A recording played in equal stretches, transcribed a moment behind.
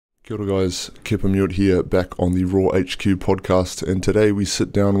Kia ora guys, Kepa Mute here, back on the Raw HQ podcast, and today we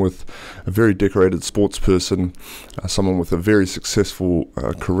sit down with a very decorated sports person, someone with a very successful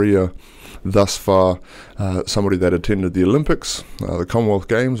career thus far, somebody that attended the Olympics, the Commonwealth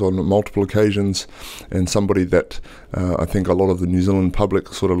Games on multiple occasions, and somebody that I think a lot of the New Zealand public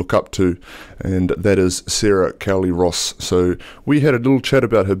sort of look up to, and that is Sarah Cowley Ross. So we had a little chat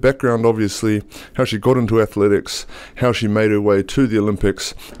about her background, obviously, how she got into athletics, how she made her way to the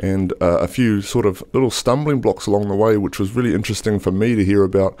Olympics, and a few sort of little stumbling blocks along the way, which was really interesting for me to hear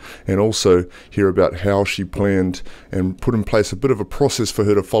about, and also hear about how she planned and put in place a bit of a process for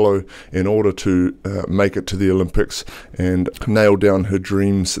her to follow in order to make it to the Olympics and nail down her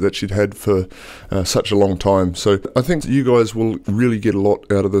dreams that she'd had for such a long time. So I think you guys will really get a lot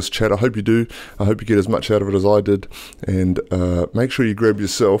out of this chat. I hope you do. I hope you get as much out of it as I did. And make sure you grab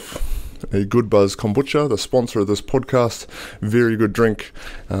yourself a Good Buzz kombucha, the sponsor of this podcast. Very good drink.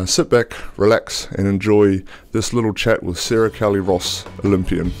 Sit back, relax, and enjoy this little chat with Sarah Cowley Ross,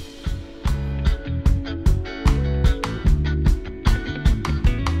 Olympian.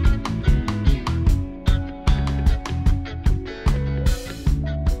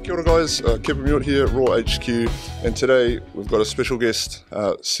 Kia ora guys, Kepa Mute here, Raw HQ, and today we've got a special guest,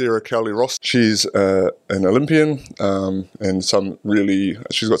 Sarah Cowley Ross. She's an Olympian, and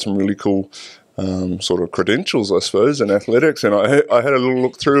she's got some really cool sort of credentials, I suppose, in athletics, and I had a little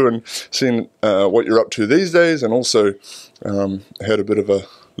look through and seen what you're up to these days, and also had a bit of a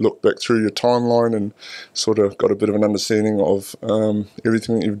look back through your timeline and sort of got a bit of an understanding of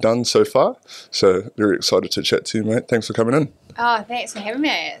everything that you've done so far. So very excited to chat to you, mate. Thanks for coming in. Oh, thanks for having me.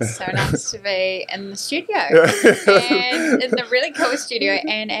 It's so nice to be in the studio and in the really cool studio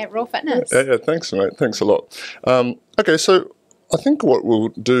and at Raw Fitness. Yeah, thanks, mate. Thanks a lot. Okay, so I think what we'll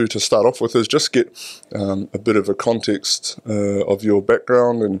do to start off with is just get a bit of a context of your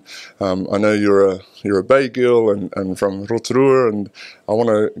background, and I know you're a Bay girl and from Rotorua, and I want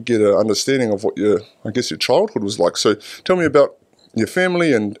to get an understanding of what your childhood was like. So tell me about your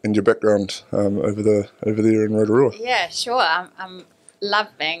family and your background over there in Rotorua. Yeah, sure. Love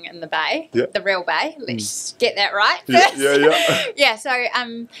being in the Bay, the real Bay. Let's get that right first. Yeah. Yeah, so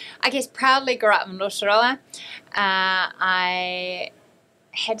I guess proudly grew up in Rotorua. I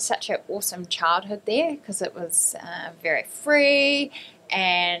had such an awesome childhood there because it was very free,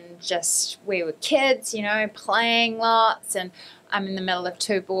 and just we were kids, you know, playing lots, and I'm in the middle of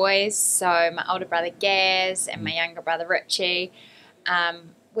two boys, so my older brother Gaz and my younger brother Richie.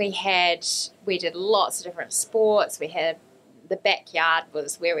 We did lots of different sports. We had the backyard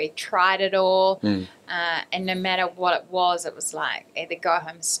was where we tried it all, and no matter what it was like either go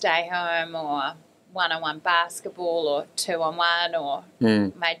home, stay home, or one-on-one basketball, or two-on-one, or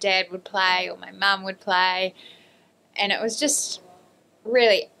my dad would play or my mum would play, and it was just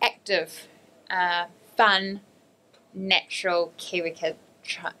really active, fun, natural Kiwi kid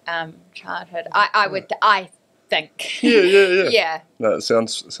childhood. I think. Yeah. No, it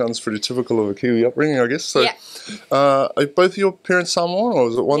sounds pretty typical of a Kiwi upbringing, I guess. So, are both of your parents Samoan, or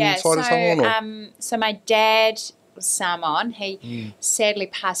is it one side of Samoan? Or? So my dad was Samoan. He sadly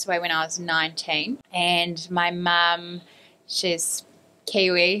passed away when I was 19, and my mum, she's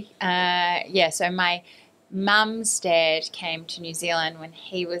Kiwi. So my mum's dad came to New Zealand when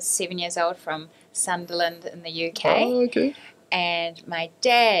he was 7 years old from Sunderland in the UK. Oh, okay. And my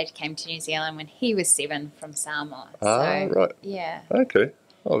dad came to New Zealand when he was 7 from Samoa. Right. Yeah. Okay.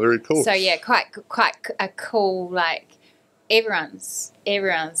 Oh, very cool. So yeah, quite a cool, like everyone's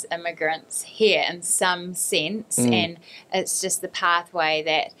immigrants here in some sense, and it's just the pathway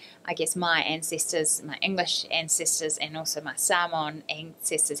that I guess my ancestors, my English ancestors, and also my Samoan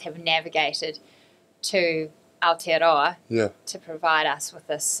ancestors have navigated to Aotearoa to provide us with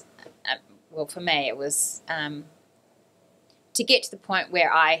this. Well, for me, it was. To get to the point where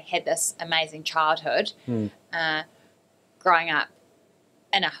I had this amazing childhood, growing up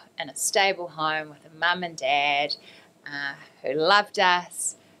in a stable home with a mum and dad who loved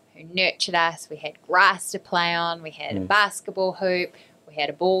us, who nurtured us. We had grass to play on, we had a basketball hoop, we had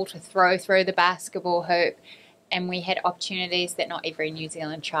a ball to throw through the basketball hoop, and we had opportunities that not every New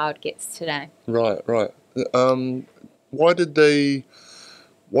Zealand child gets today. Right. Why did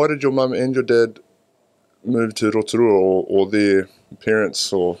your mum and your dad move to Rotorua, or their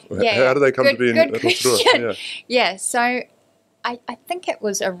parents, or how did they come to be in Rotorua? Yeah, so I think it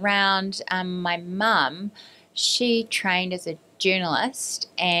was around my mum. She trained as a journalist,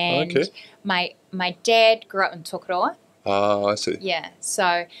 and my dad grew up in Tokoroa. Ah, I see. Yeah,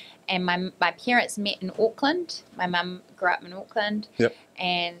 so, and my parents met in Auckland. My mum grew up in Auckland,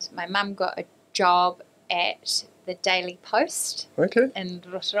 and my mum got a job at the Daily Post in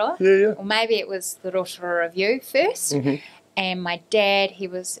Rotorua. Yeah. Or maybe it was the Rotorua Review first. And my dad, he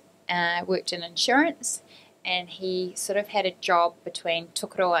was worked in insurance, and he sort of had a job between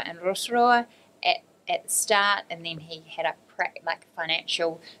Tukuroa and Rotorua at the start, and then he had a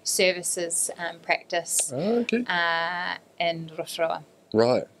financial services practice in Rotorua.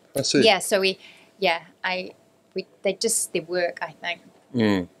 Right, I see. Yeah, so their work, I think,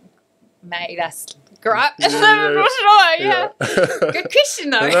 made us grow up in Rotorua. Yeah. Good question,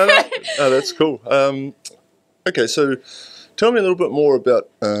 though. No, that's cool. Okay, so tell me a little bit more about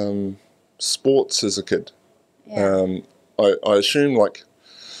sports as a kid. Yeah. I assume,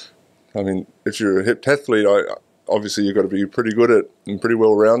 if you're a heptathlete, obviously you've got to be pretty good at and pretty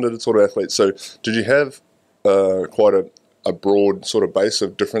well-rounded sort of athlete. So did you have quite a broad sort of base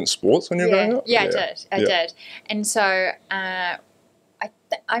of different sports when you were growing up? Yeah, I did. And so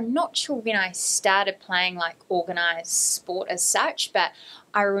I'm not sure when I started playing like organised sport as such, but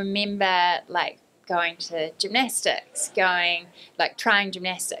I remember going to gymnastics, trying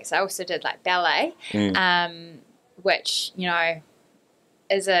gymnastics. I also did ballet, which,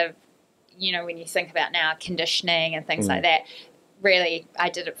 is when you think about now conditioning and things like that, really I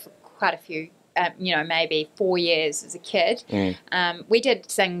did it for quite a few, maybe 4 years as a kid. We did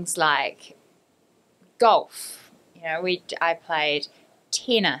things like golf, I played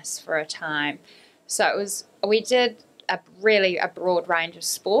tennis for a time. So we did a broad range of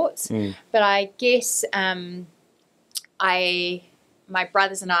sports, but I guess my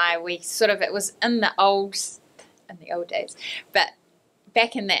brothers and I, it was in the old days, but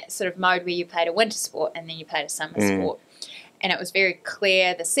back in that sort of mode where you played a winter sport and then you played a summer sport, and it was very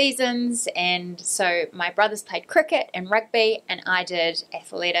clear the seasons. And so my brothers played cricket and rugby, and I did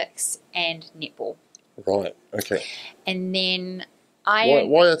athletics and netball. Right. Okay. And then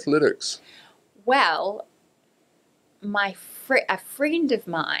why athletics? Well, a friend of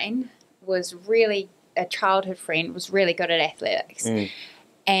mine was a childhood friend, was really good at athletics,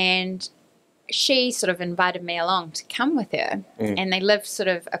 and she sort of invited me along to come with her, and they lived sort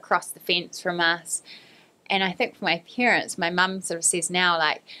of across the fence from us. And I think for my parents, my mum sort of says now,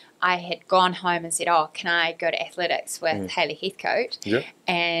 I had gone home and said, oh, can I go to athletics with Hayley Heathcote? Yeah.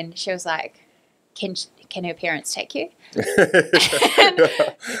 And she was like, can her parents take you?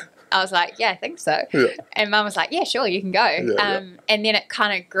 I was like, yeah, I think so. Yeah. And Mum was like, yeah, sure, you can go. And then it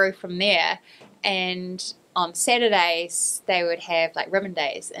kind of grew from there. And on Saturdays, they would have ribbon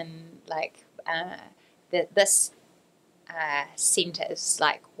days in this centres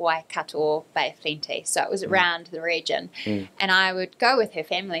Waikato, Bay of Plenty. So it was around the region. And I would go with her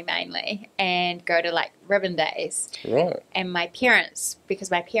family mainly and go to ribbon days. Right. And my parents,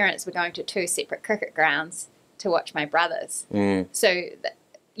 because my parents were going to 2 separate cricket grounds to watch my brothers. So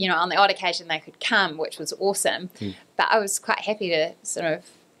on the odd occasion they could come, which was awesome. But I was quite happy to sort of...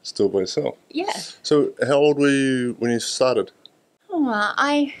 Still by yourself? Yeah. So how old were you when you started? Oh,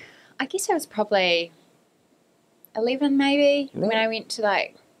 I guess I was probably 11 maybe, when I went to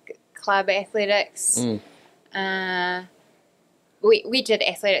club athletics. We did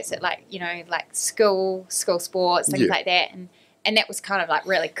athletics at school sports, things like that. And that was kind of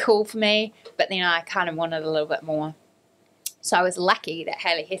really cool for me. But then I kind of wanted a little bit more. So I was lucky that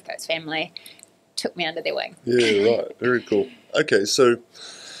Hayley Heathcote's family took me under their wing. Yeah, right. Very cool. Okay, so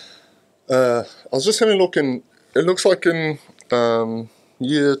I was just having a look, and it looks like in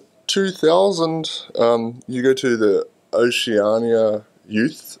year 2000, you go to the Oceania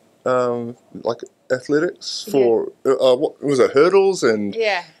Youth athletics for what was it, hurdles and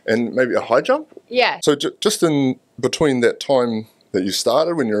maybe a high jump? Yeah. So just in between that time that you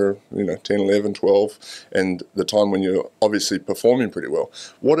started when you're 10, 11, 12 and the time when you're obviously performing pretty well,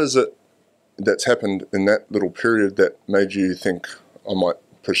 what is it that's happened in that little period that made you think I might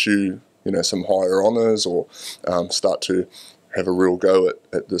pursue some higher honours or start to have a real go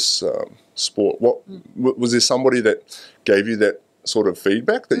at this sport? What was there somebody that gave you that sort of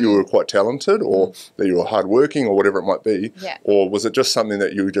feedback that you were quite talented, or that you were hardworking, or whatever it might be? Yeah. Or was it just something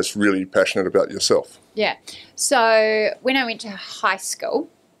that you were just really passionate about yourself? Yeah. So when I went to high school,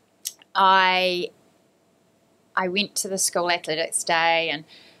 I went to the school athletics day and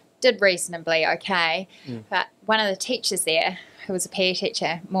did reasonably okay. But one of the teachers there, who was a PE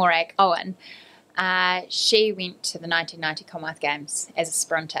teacher, Morag Owen, she went to the 1990 Commonwealth Games as a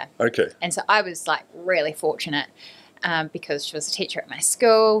sprinter. Okay. And so I was really fortunate because she was a teacher at my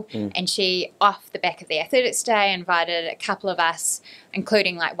school, and she, off the back of the athletics day, invited a couple of us,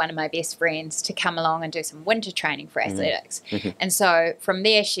 including one of my best friends, to come along and do some winter training for athletics. And so from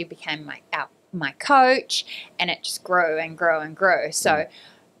there she became my coach, and it just grew and grew and grew. So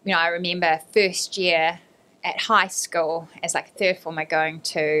I remember first year at high school, as like a third former, going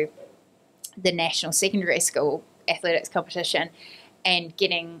to the national secondary school athletics competition and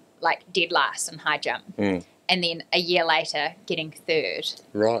getting like dead last in high jump. And then a year later getting third.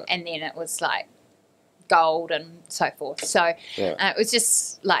 Right. And then it was like gold and so forth. So it was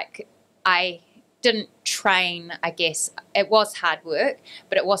just like, I didn't train, I guess. It was hard work,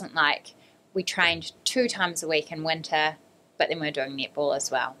 but it wasn't like we trained 2 times a week in winter, but then we were doing netball as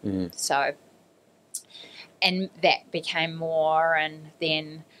well. So, and that became more, and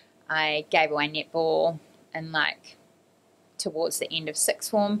then I gave away netball and like towards the end of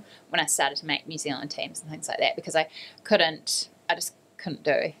sixth form when I started to make New Zealand teams and things like that, because I just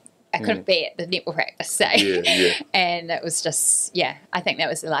couldn't be at the netball practice, say. And it was just, I think that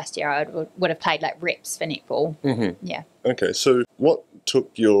was the last year I would have played like reps for netball. Okay, so what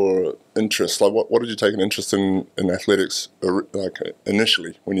took your interest? Like, what did you take an interest in athletics, like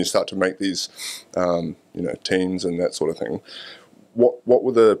initially when you start to make these, teams and that sort of thing? What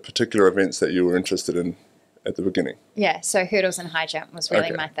were the particular events that you were interested in at the beginning? So hurdles and high jump was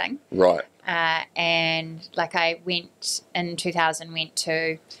really my thing. Right. And like I went in 2000, went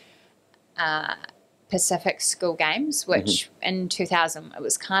to Pacific School Games, which in 2000 it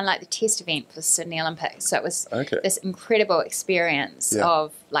was kind of like the test event for the Sydney Olympics. So it was this incredible experience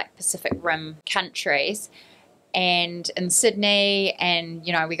of like Pacific Rim countries, and in Sydney, and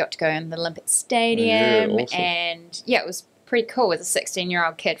we got to go in the Olympic Stadium, awesome. And it was pretty cool as a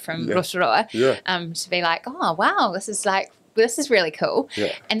 16-year-old kid from Rotorua to be like, oh wow, this is really cool.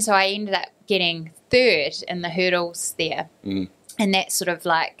 And so I ended up getting third in the hurdles there, and that's sort of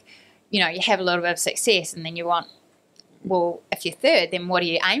like, you have a little bit of success, and then you want, well, if you're third, then what do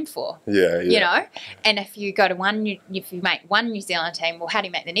you aim for? And if you go to if you make one New Zealand team, well, how do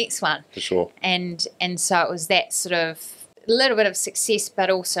you make the next one? For sure. And so it was that sort of little bit of success, but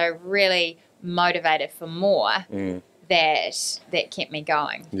also really motivated for more that kept me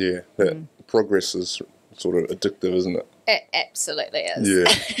going. That progress is sort of addictive, isn't it? It absolutely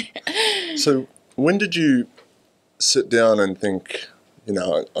is. So when did you sit down and think,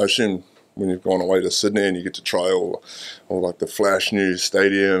 I assume when you've gone away to Sydney and you get to try all like the flash new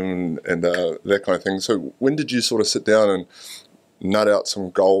stadium and that kind of thing. So when did you sort of sit down and nut out some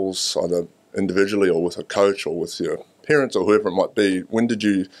goals, either individually or with a coach or with your parents or whoever it might be? When did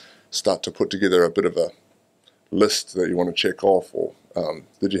you start to put together a bit of a list that you want to check off, or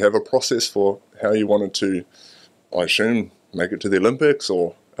did you have a process for how you wanted to, I assume, make it to the Olympics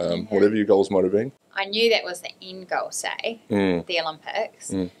or whatever your goals might have been? I knew that was the end goal, say, the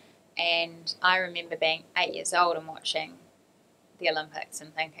Olympics. And I remember being 8 years old and watching the Olympics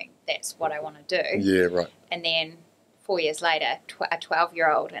and thinking, that's what I want to do. Yeah, right. And then 4 years later, a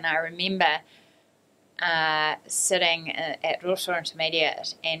 12-year-old, and I remember sitting at Rotorua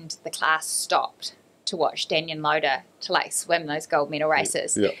Intermediate, and the class stopped to watch Daniel Loader to like swim those gold medal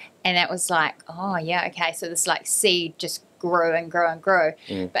races. And that was like, oh yeah, okay, so this like seed just grew and grew and grew.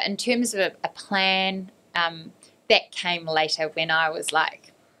 But in terms of a plan, that came later when I was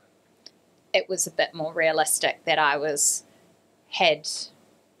like, it was a bit more realistic that I had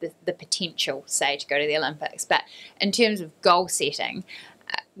the potential, say, to go to the Olympics. But in terms of goal setting,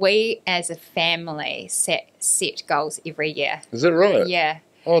 we as a family set goals every year. Is that right? Yeah.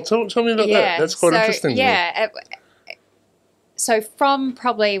 Oh, tell me about that. That's quite interesting. Yeah. So from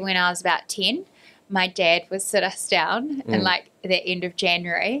probably when I was about 10, my dad would sit us down in like the end of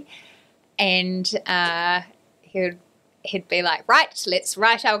January, and he'd be like, right, let's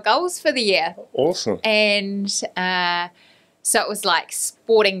write our goals for the year. Awesome. And so it was like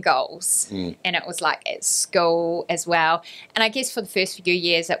sporting goals, and it was like at school as well. And I guess for the first few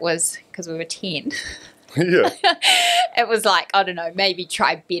years it was, because we were 10, it was like, I don't know, maybe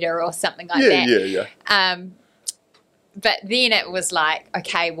try better or something like that. But then it was like,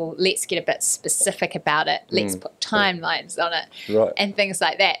 okay, well, let's get a bit specific about it. Let's put timelines on it and things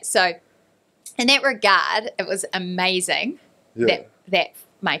like that. So in that regard, it was amazing that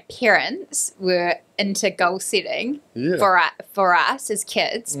my parents were into goal setting for us as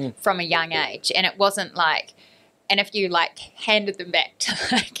kids from a young age. And it wasn't like, and if you like handed them back to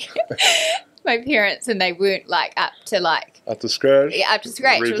like my parents and they weren't like up to scratch. Yeah, up to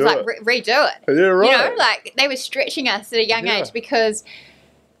scratch. It was like redo it. Yeah, right. Like they were stretching us at a young age because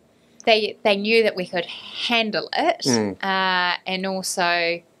they knew that we could handle it, and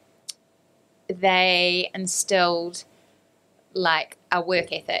also they instilled like a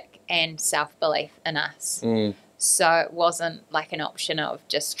work ethic and self-belief in us. So it wasn't like an option of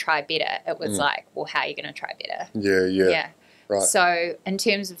just try better. It was like, well, how are you going to try better? Yeah. Right. So in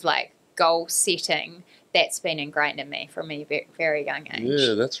terms of like goal setting, that's been ingrained in me from a very, very young age.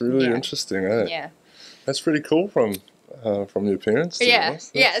 Yeah, that's really interesting, eh? Yeah. That's pretty cool from your parents. To be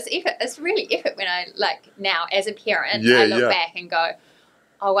honest. Yeah, it's effort. It's really effort when I, like, now as a parent, Yeah, I look back and go,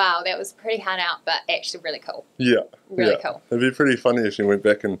 oh wow, that was pretty hard out, but actually really cool. Yeah. Really cool. It'd be pretty funny if you went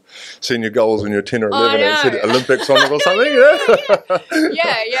back and seen your goals when you were 10 or 11 and know. said Olympics on it or something.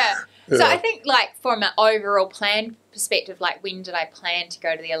 Yeah. So I think, like, from an overall plan perspective, like, when did I plan to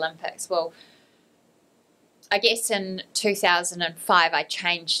go to the Olympics? Well, I guess in 2005 I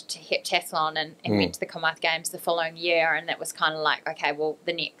changed to heptathlon and went to the Commonwealth Games the following year, and it was kind of like, okay, well,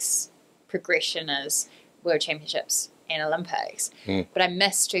 the next progression is World Championships and Olympics. But I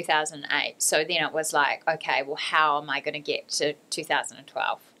missed 2008, so then it was like, okay, well, how am I going to get to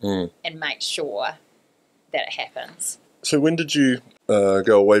 2012 and make sure that it happens? So when did you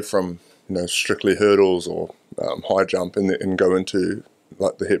go away from strictly hurdles or high jump and go into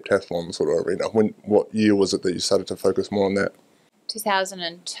like the heptathlon sort of arena? What year was it that you started to focus more on that?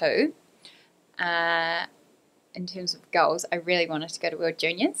 2002. In terms of goals, I really wanted to go to World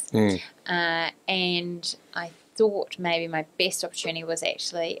Juniors, and I thought maybe my best opportunity was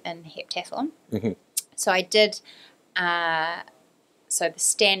actually in heptathlon. So I did. So the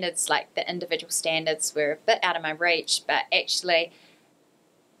standards, like the individual standards, were a bit out of my reach, but actually,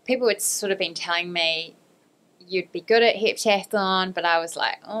 people had sort of been telling me you'd be good at heptathlon, but I was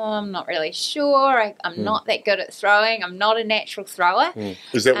like, oh, I'm not really sure. I'm not that good at throwing. I'm not a natural thrower.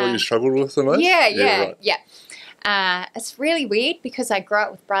 Is that what you struggled with the most? Yeah. It's really weird because I grew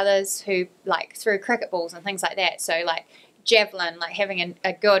up with brothers who, like, threw cricket balls and things like that. So, like, javelin, like having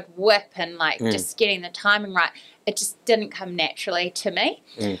a good whip and, like, just getting the timing right, it just didn't come naturally to me.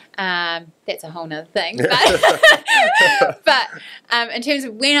 That's a whole nother thing. But in terms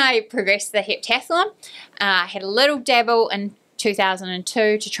of when I progressed the heptathlon, I had a little dabble in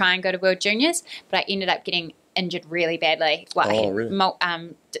 2002 to try and go to World Juniors, but I ended up getting injured really badly. Well, I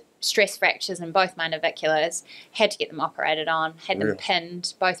had stress fractures in both my naviculars, had to get them operated on, had them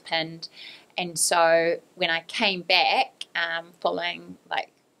pinned, both pinned. And so when I came back following,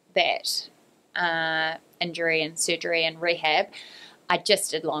 like, that injury and surgery and rehab, I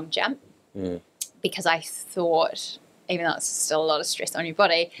just did long jump because I thought, even though it's still a lot of stress on your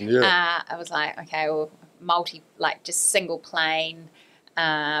body, I was like, okay, well, just single plane.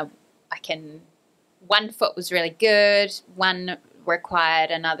 One foot was really good, one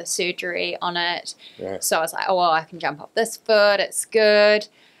required another surgery on it. So I was like, oh, well, I can jump off this foot, it's good.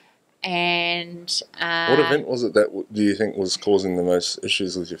 And what event was it that do you think was causing the most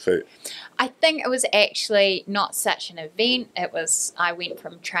issues with your feet? I think it was actually not such an event. It was, I went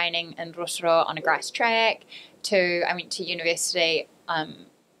from training in Rotorua on a grass track to, I went to university. I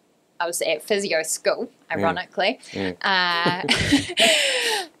was at physio school, ironically. And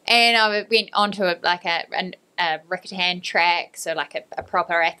I went onto a ricketan track, so like a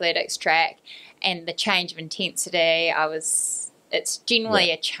proper athletics track, and the change of intensity, it's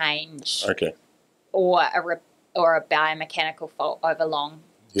generally a change or a biomechanical fault over long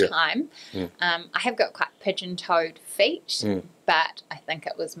time. I have got quite pigeon-toed feet, but I think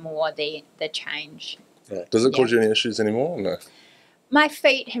it was more the change. Does it cause you any issues anymore? No. My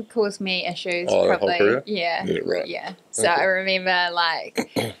feet have caused me issues, probably. The whole career? Yeah. So I remember, like,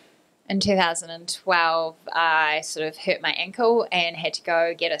 in 2012, I sort of hurt my ankle and had to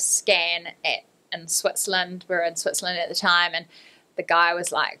go get a scan in Switzerland. We were in Switzerland at the time, and the guy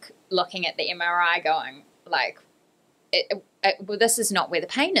was, like, looking at the MRI going, like, well, this is not where the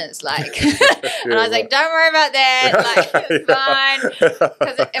pain is, like. And I was like, don't worry about that, like, it's fine.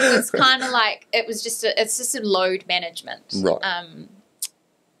 Because it was kind of like, it's just a load management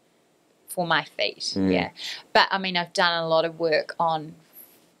for my feet, But, I mean, I've done a lot of work on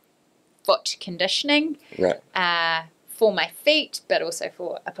foot conditioning for my feet, but also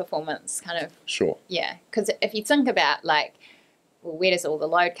for a performance kind of. Sure. Yeah, because if you think about, like, well, where does all the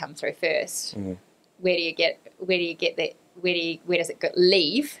load come through first? Where do you get that? Where does it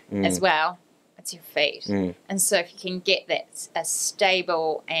leave as well? It's your feet. And so if you can get that a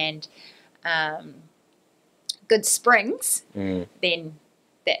stable and good springs, then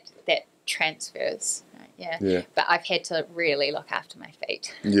that transfers. Yeah. But I've had to really look after my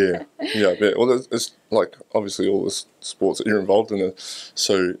feet. Yeah, I bet. Well, it's like, obviously all the sports that you're involved in are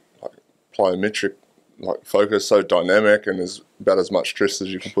so, like, plyometric, like, focus, so dynamic, and there's about as much stress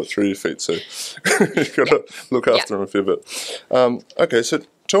as you can put through your feet, so you've got to look after them a fair bit. Okay, so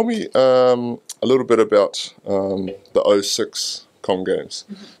tell me a little bit about the 06 Com Games.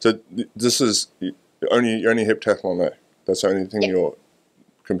 So this is you're only heptathlon, though. That's the only thing you're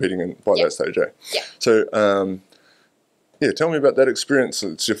competing in by that stage, So tell me about that experience.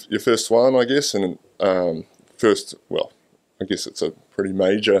 It's your first one, I guess, and I guess it's a pretty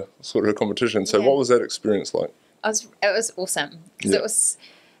major sort of competition. So what was that experience like? It was awesome because it was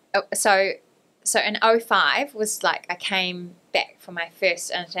so in 05 was like I came back for my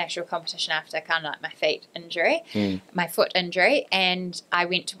first international competition after kind of like my foot injury, and I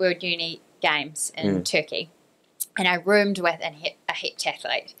went to World Uni Games in Turkey, and I roomed with a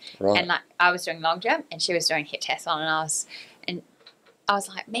heptathlete, and like I was doing long jump and she was doing heptathlon, and I was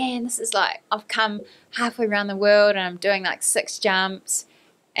like, man, this is like, I've come halfway around the world and I'm doing like 6 jumps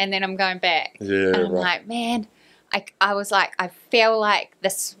and then I'm going back. Yeah, and I'm like, man, I was like, I feel like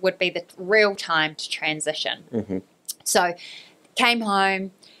this would be the real time to transition. So came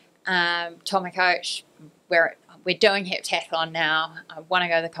home, told my coach, we're doing heptathlon now. I want to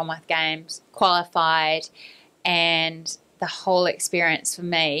go to the Commonwealth Games, qualified, and the whole experience for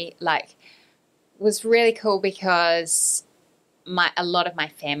me like was really cool because a lot of my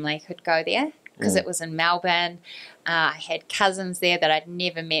family could go there because it was in Melbourne. I had cousins there that I'd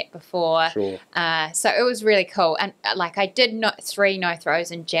never met before. Sure. So it was really cool. And like I did 3 no throws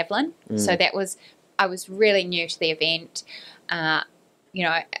in javelin. So I was really new to the event. You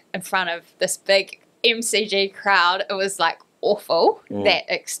know, in front of this big MCG crowd, it was like awful, that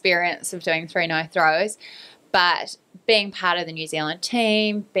experience of doing 3 no throws. But being part of the New Zealand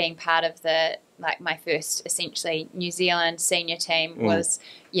team, being part of my first essentially New Zealand senior team was,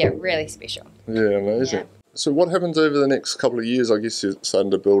 really special. Yeah, amazing. Yeah. So what happens over the next couple of years? I guess you're starting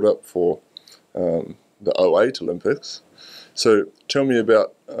to build up for the 08 Olympics. So tell me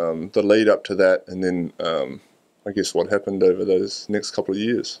about the lead up to that, and then I guess what happened over those next couple of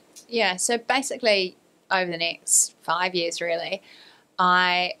years. Yeah, so basically over the next 5 years really,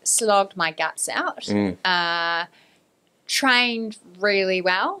 I slogged my guts out, trained really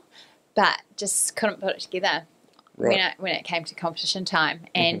well, but just couldn't put it together when it came to competition time.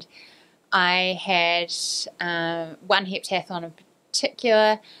 And I had one heptathlon in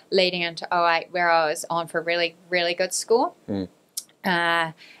particular leading into 08 where I was on for a really, really good score.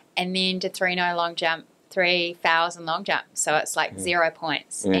 And then did 3 no long jump, 3 fouls and long jump. So it's like 0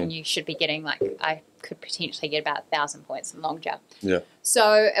 points, and you should be getting like, I could potentially get about 1,000 points in long jump. Yeah.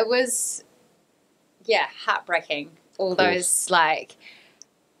 So it was, heartbreaking. All those like,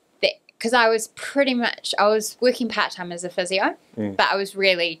 because I was working part-time as a physio, but I was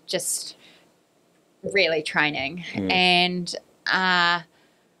really just training. And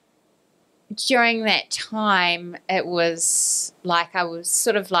during that time, it was like I was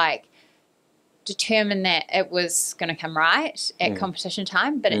sort of like determined that it was going to come right at competition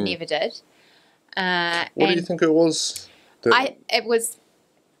time, but it never did. What do you think it was? It was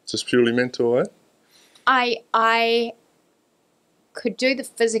just purely mental, eh? I could do the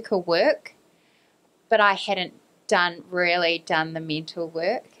physical work, but I hadn't really done the mental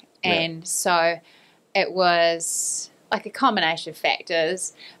work. And so it was like a combination of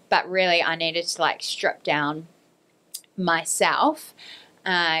factors, but really I needed to like strip down myself,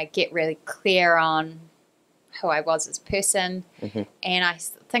 get really clear on who I was as a person. And I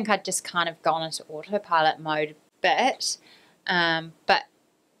think I'd just kind of gone into autopilot mode a bit. But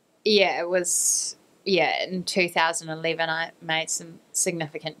it was, in 2011 I made some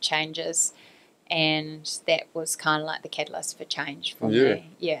significant changes, and that was kind of like the catalyst for change for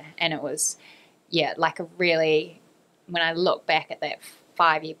me. And it was, like a really, when I look back at that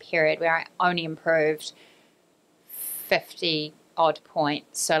 5-year period where I only improved 50 odd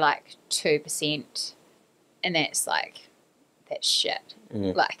points, so like 2%, and that's shit.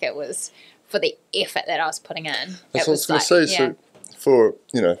 Like it was for the effort that I was putting in. That's what I was going to say. So for,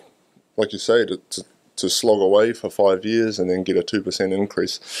 like you say, to slog away for 5 years and then get a 2%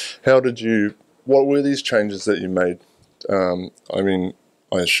 increase, what were these changes that you made? I mean,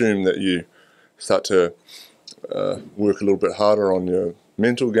 I assume that you start to work a little bit harder on your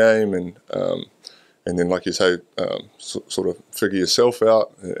mental game, and then, like you say, sort of figure yourself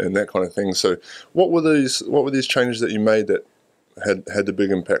out and that kind of thing. So, what were these changes that you made that had the big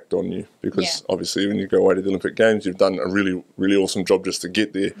impact on you? Because obviously, when you go away to the Olympic Games, you've done a really, really awesome job just to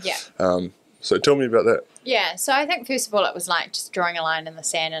get there. So tell me about that. Yeah, so I think first of all it was like just drawing a line in the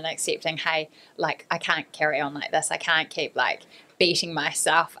sand and accepting, hey, like I can't carry on like this. I can't keep like beating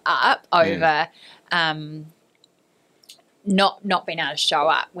myself up over not being able to show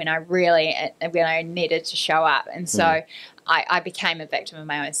up when I needed to show up. And so I became a victim of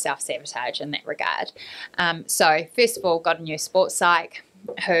my own self-sabotage in that regard. So first of all, got a new sports psych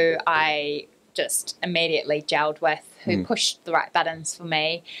who I just immediately gelled with, who pushed the right buttons for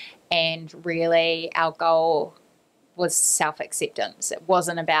me. And really our goal was self-acceptance. It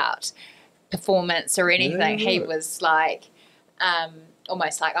wasn't about performance or anything. He was like,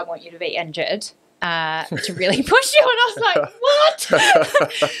 almost like, I want you to be injured to really push you. And I was like, what?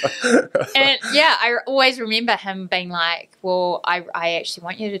 And yeah, I always remember him being like, well, I actually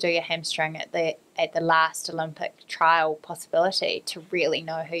want you to do your hamstring at the last Olympic trial possibility to really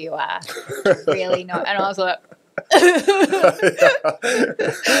know who you are, to really know. And I was like,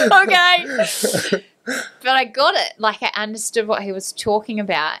 okay. But I got it. Like, I understood what he was talking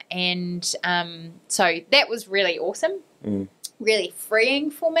about. And so that was really awesome, really freeing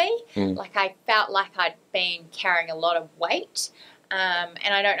for me. Like, I felt like I'd been carrying a lot of weight.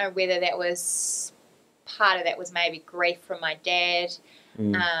 And I don't know whether that was part of that was maybe grief from my dad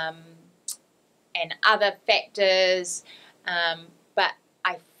and other factors. But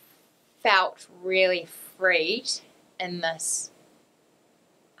I felt really freed in this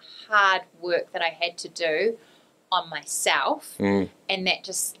hard work that I had to do on myself, and that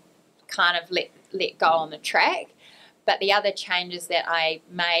just kind of let go on the track. But the other changes that I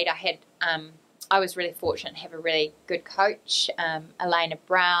made, I was really fortunate to have a really good coach, Elena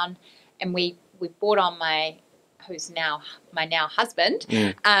Brown, and we brought on who's now my husband,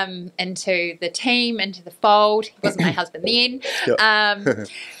 into the team, into the fold. He wasn't my husband then.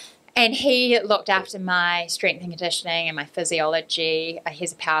 And he looked after my strength and conditioning and my physiology.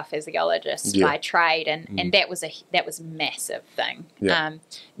 He's a power physiologist by trade, and that was a massive thing.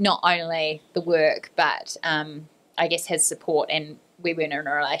 Not only the work, but I guess his support, and we weren't in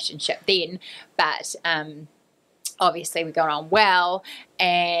a relationship then, but obviously we got on well,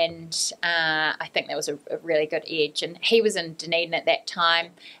 and I think that was a really good edge. And he was in Dunedin at that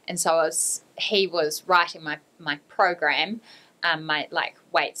time, and so he was writing my program, my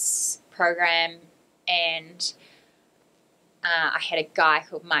weights program, and I had a guy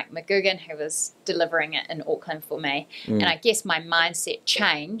called Mike McGugan who was delivering it in Auckland for me. And I guess my mindset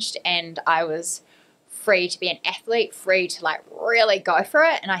changed, and I was free to be an athlete, free to really go for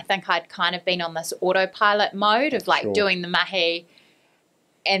it. And I think I'd kind of been on this autopilot mode of doing the mahi,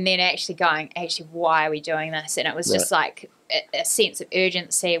 and then actually going, why are we doing this? And it was just like a sense of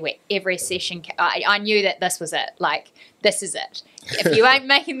urgency where every session, I knew that this was it. Like, this is it. If you ain't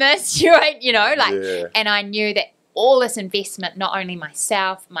making this, you ain't, and I knew that all this investment, not only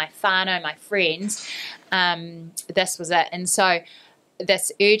myself, my whānau, my friends, this was it. And so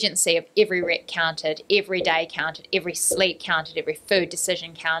this urgency of every rep counted, every day counted, every sleep counted, every food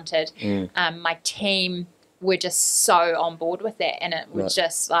decision counted. My team were just so on board with that, and it was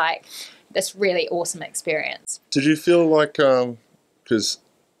just like this really awesome experience. Did you feel like, because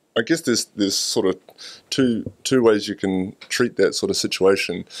I guess there's sort of two ways you can treat that sort of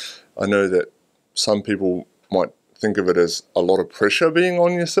situation. I know that some people might think of it as a lot of pressure being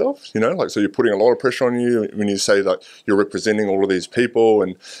on yourself, so you're putting a lot of pressure on you when you say that you're representing all of these people,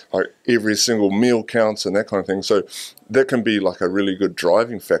 and like every single meal counts and that kind of thing. So that can be like a really good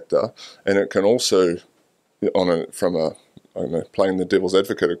driving factor, and it can also, playing the devil's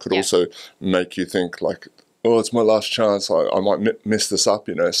advocate, it could also make you think like, oh, it's my last chance, I might mess this up,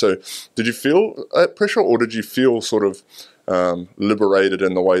 So did you feel that pressure, or did you feel sort of liberated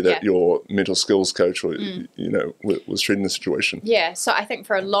in the way that your mental skills coach was treating the situation? Yeah, so I think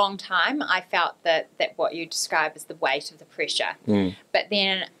for a long time I felt that what you describe as the weight of the pressure. But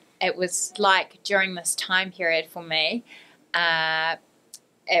then it was like during this time period for me,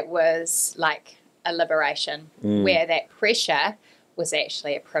 it was like a liberation where that pressure was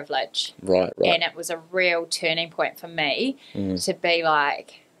actually a privilege. Right. And it was a real turning point for me to be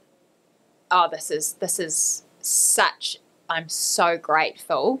like, oh, this is such, I'm so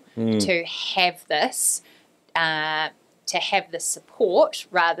grateful to have this, support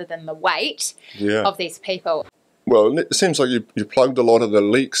rather than the weight of these people. Well, it seems like you plugged a lot of the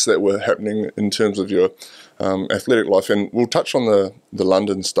leaks that were happening in terms of your athletic life, and we'll touch on the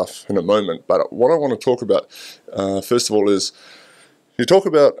London stuff in a moment. But what I want to talk about, first of all, is you talk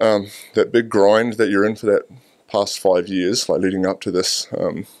about that big grind that you're in for that past 5 years, like leading up to this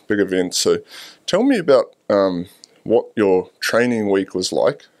big event. So tell me about what your training week was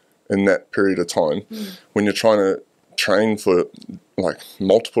like in that period of time when you're trying to train for like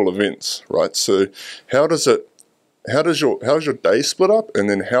multiple events, right? So how's your day split up, and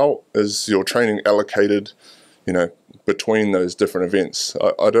then how is your training allocated, between those different events?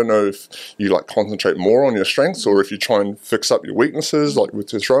 I don't know if you like concentrate more on your strengths, or if you try and fix up your weaknesses, like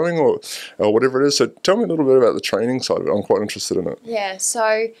with your throwing or whatever it is. So tell me a little bit about the training side of it. I'm quite interested in it. Yeah,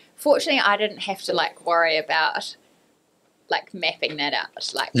 so fortunately I didn't have to worry about mapping that out,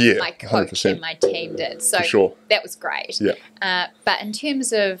 my coach 100%. And my team did. So that was great. Yeah. But in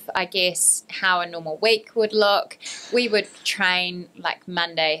terms of, I guess, how a normal week would look, we would train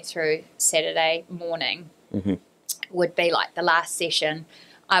Monday through Saturday morning would be the last session.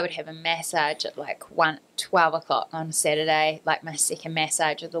 I would have a massage at like 12 o'clock on Saturday, like my second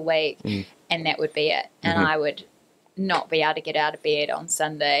massage of the week, and that would be it. And I would not be able to get out of bed on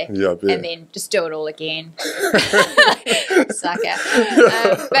Sunday, and then just do it all again. Sucker.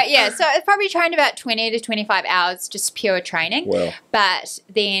 But yeah, so I probably trained about 20 to 25 hours, just pure training. Wow. But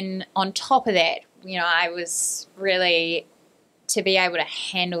then on top of that, you know, I was really, to be able to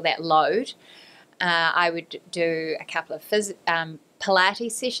handle that load, I would do a couple of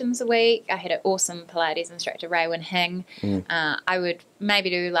Pilates sessions a week. I had an awesome Pilates instructor, Raywin Hing. I would maybe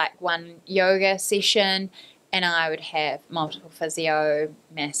do like one yoga session, and I would have multiple physio,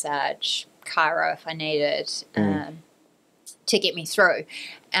 massage, chiro if I needed, to get me through.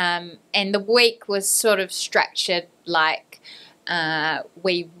 And the week was sort of structured like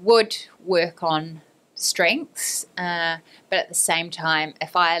we would work on strengths, but at the same time,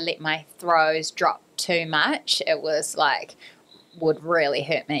 if I let my throws drop too much, it was like would really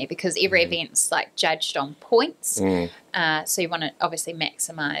hurt me, because every event's like judged on points. So you want to obviously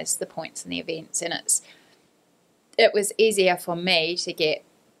maximize the points in the events, and it was easier for me to get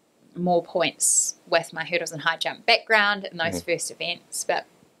more points with my hurdles and high jump background in those first events. But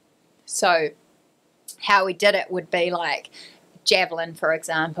so how we did it would be like javelin, for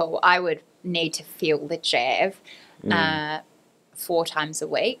example. I would need to feel the jav 4 times a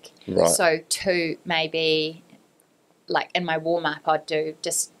week. Right. So 2 maybe, like in my warm-up, I'd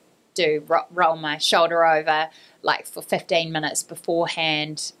roll my shoulder over like for 15 minutes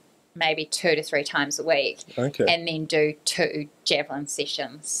beforehand, maybe 2 to 3 times a week, and then do 2 javelin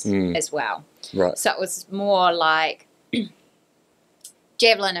sessions as well. Right. So it was more like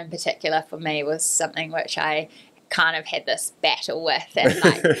javelin in particular for me was something which I kind of had this battle with, and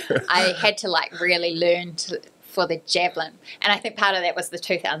like I had to like really learn for the javelin, and I think part of that was the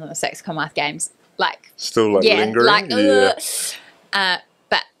 2006 Commonwealth Games. Like still like lingering, like,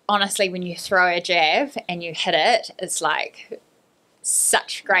 but honestly, when you throw a jab and you hit it, it's like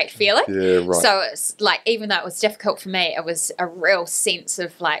such great feeling. Yeah, right. So it's like, even though it was difficult for me, it was a real sense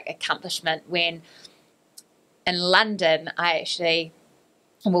of like accomplishment when in London I actually,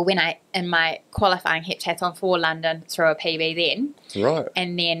 when I in my qualifying heptathlon for London, threw a PB then, right,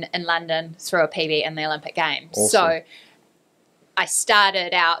 and then in London threw a PB in the Olympic Games. Awesome. So I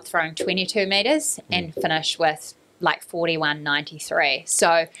started out throwing 22 meters and finished with like 41.93.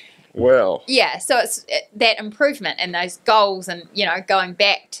 So wow, yeah, so it's that improvement and those goals, and you know, going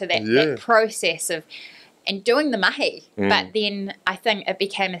back to that process of and doing the mahi. But then I think it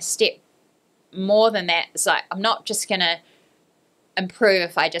became a step more than that. It's like, I'm not just gonna improve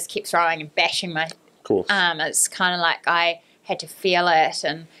if I just keep throwing and bashing my arm. It's kind of like I had to feel it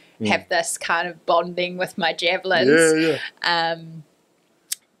and have this kind of bonding with my javelins.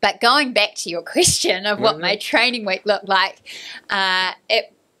 But going back to your question of what my training week looked like, I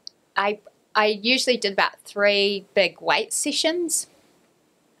usually did about 3 big weight sessions.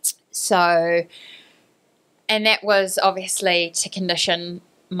 So, and that was obviously to condition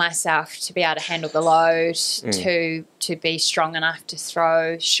myself to be able to handle the load, to be strong enough to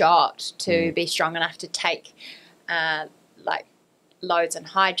throw shot, to be strong enough to take like loads and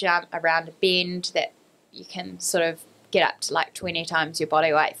high jump around a bend that you can sort of get up to like 20 times your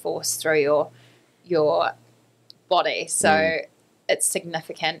body weight force through your body. So it's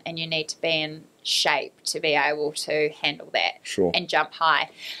significant, and you need to be in shape to be able to handle that and jump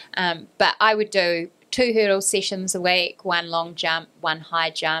high. But I would do 2 hurdle sessions a week, 1 long jump, 1 high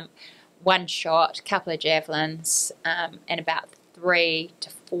jump, 1 shot, a couple of javelins, and about 3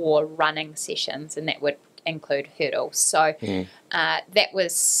 to 4 running sessions, and that would include hurdles. So that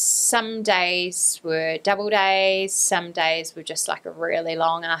was, some days were double days, some days were just like a really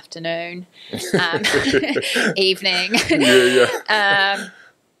long afternoon, evening.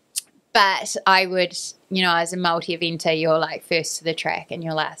 But I would, you know, as a multi-eventer, you're like first to the track and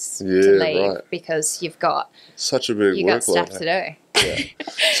you're last to leave, because you've got such a big got stuff to do. Yeah.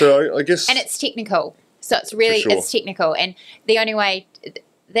 So I guess, and it's technical. So it's really it's technical, and the only way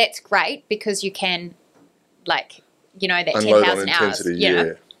that's great, because you can, like, you know, that 10,000 hours, you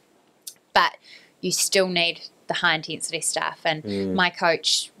know, but you still need the high intensity stuff. And my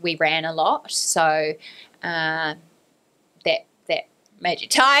coach, we ran a lot, so that made you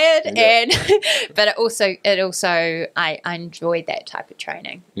tired, and but it also I enjoyed that type of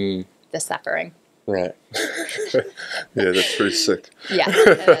training, the suffering. Right. Yeah, that's pretty sick. Yeah,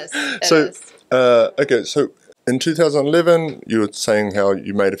 it is. Okay, so in 2011, you were saying how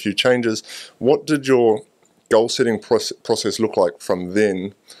you made a few changes. What did your goal setting process look like from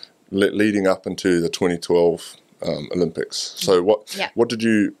then, leading up into the 2012 Olympics? So what did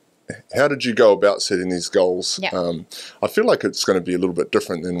you how did you go about setting these goals? Yeah. I feel like it's going to be a little bit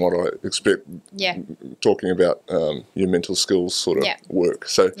different than what I expect. Yeah. Talking about your mental skills sort of Yeah. work.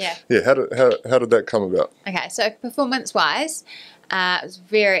 So Yeah. how did that come about? Okay, so performance-wise,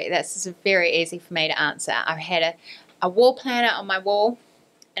 this is very easy for me to answer. I had a wall planner on my wall,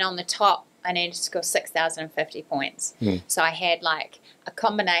 and on the top, I needed to score 6,050 points. So I had like a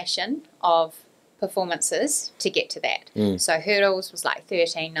combination of performances to get to that. So hurdles was like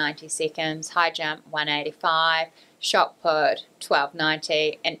 1390 seconds, high jump 185, shot put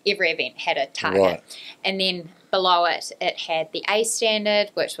 1290, and every event had a target. Right. And then below it, it had the A standard,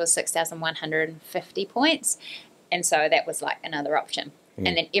 which was 6,150 points, and so that was like another option. And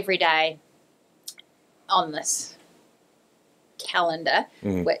then every day on this calendar,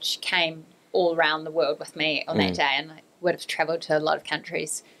 which came all around the world with me on that day, and I would have travelled to a lot of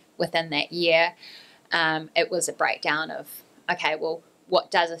countries within that year, it was a breakdown of, okay, well, what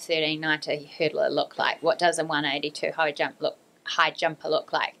does a 1390 hurdler look like? What does a 182 high jumper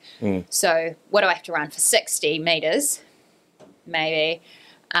look like? So what do I have to run for 60 metres? Maybe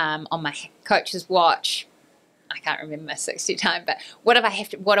on my coach's watch, I can't remember my 60 time, but what do I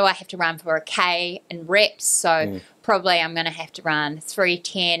have to run for a K in reps? So probably I'm going to have to run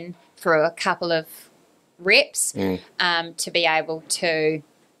 310 for a couple of reps to be able to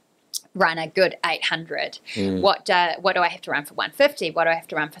run a good 800. What do I have to run for 150? What do I have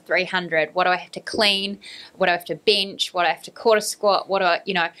to run for 300? What do I have to clean? What do I have to bench? What do I have to quarter squat? What do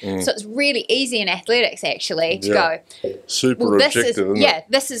I, So it's really easy in athletics actually to go, super objective, isn't it?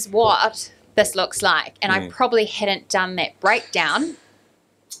 this is what this looks like. And I probably hadn't done that breakdown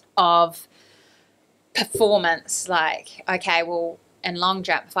of performance, like, okay, well, in long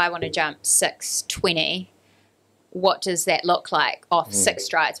jump, if I want to jump 620, what does that look like off 6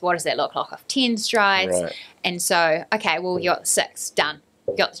 strides? What does that look like off 10 strides? Right. And so, okay, well, you got the 6, done.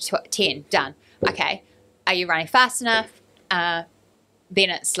 You got the 10, done. Okay, are you running fast enough? Then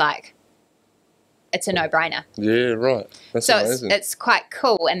it's like, it's a no-brainer. Yeah, right. That's so amazing. it's quite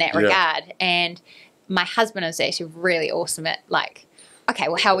cool in that regard. And my husband is actually really awesome at like, okay,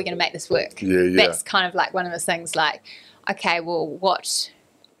 well, how are we going to make this work? Yeah. That's kind of like one of the things like, okay, well, what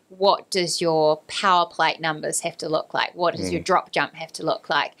does your power plate numbers have to look like? What does your drop jump have to look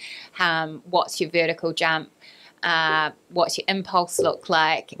like? What's your vertical jump? What's your impulse look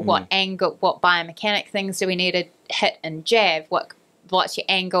like? What angle, what biomechanic things do we need to hit and jab? What's your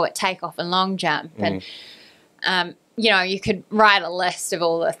angle at takeoff and long jump? And, you could write a list of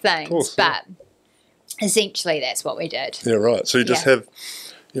all the things, course, but essentially that's what we did. Yeah, right. So you just have,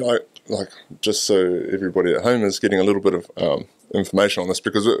 like just so everybody at home is getting a little bit of information on this,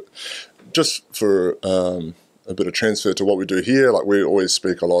 because just for a bit of transfer to what we do here, like we always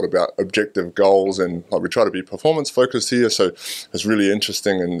speak a lot about objective goals, and like we try to be performance focused here, so it's really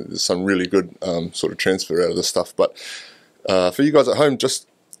interesting and there's some really good sort of transfer out of this stuff. But for you guys at home, just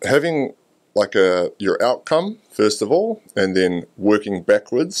having like your outcome first of all, and then working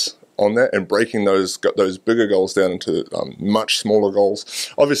backwards on that and breaking those bigger goals down into much smaller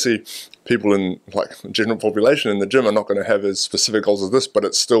goals. Obviously, people in like the general population in the gym are not going to have as specific goals as this, but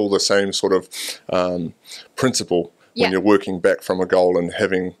it's still the same sort of principle when you're working back from a goal and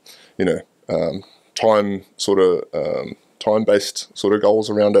having, time time-based sort of goals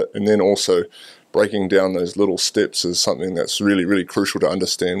around it, and then also breaking down those little steps is something that's really, really crucial to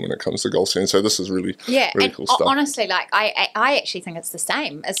understand when it comes to goal setting. So this is really, really cool stuff. Honestly, like I actually think it's the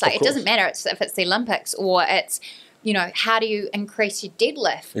same. It's like it doesn't matter if it's the Olympics or it's, how do you increase your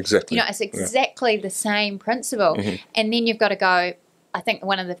deadlift? Exactly. It's exactly the same principle. And then you've got to go, I think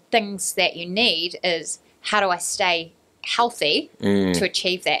one of the things that you need is, how do I stay healthy to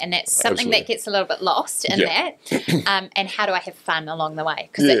achieve that? And that's something that gets a little bit lost in that. And how do I have fun along the way?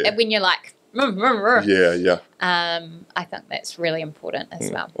 Because when you're like, I think that's really important as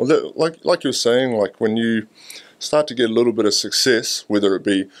well. Well, like you're saying, like when you start to get a little bit of success, whether it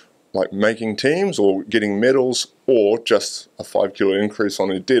be like making teams or getting medals or just a 5 kilo increase on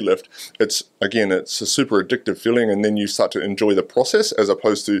a deadlift, it's a super addictive feeling, and then you start to enjoy the process as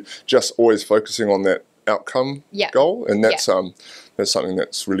opposed to just always focusing on that outcome goal, and that's something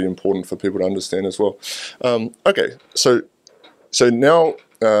that's really important for people to understand as well. Okay, so now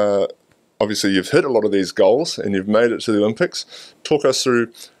obviously you've hit a lot of these goals and you've made it to the Olympics. Talk us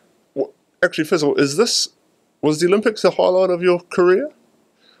through, actually first of all, was the Olympics the highlight of your career?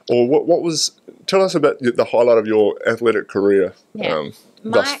 Or tell us about the highlight of your athletic career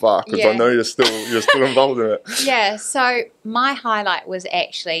thus far, because I know you're still involved in it. Yeah, so my highlight was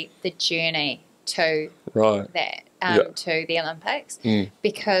actually the journey to that, to the Olympics,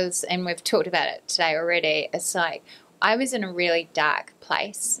 because, and we've talked about it today already, it's like I was in a really dark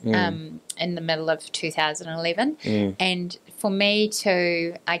place in the middle of 2011. And for me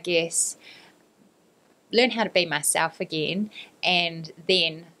to, I guess, learn how to be myself again and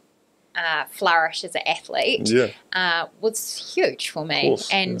then flourish as an athlete was huge for me. Course,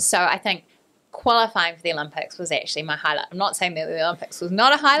 and so I think qualifying for the Olympics was actually my highlight. I'm not saying that the Olympics was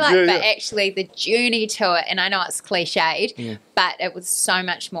not a highlight, but actually the journey to it, and I know it's cliched, but it was so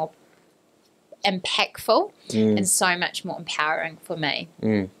much more impactful and so much more empowering for me.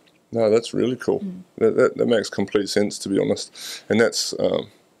 No, that's really cool. That makes complete sense, to be honest. And that's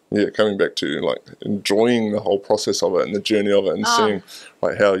coming back to like enjoying the whole process of it and the journey of it, and seeing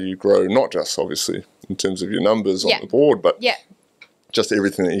like how you grow, not just obviously in terms of your numbers on the board, but just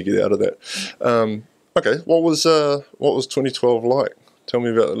everything that you get out of that. Okay, what was 2012 like? Tell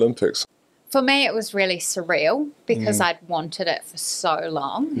me about the Olympics. For me, it was really surreal because I'd wanted it for so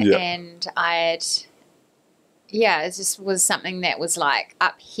long, and it just was something that was like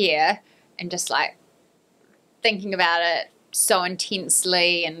up here, and just like thinking about it so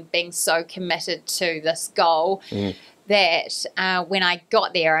intensely and being so committed to this goal that when I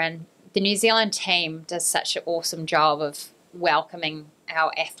got there, and the New Zealand team does such an awesome job of welcoming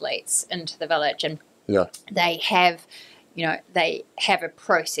our athletes into the village, and they have a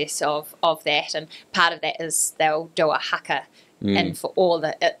process of that, and part of that is they'll do a haka and for all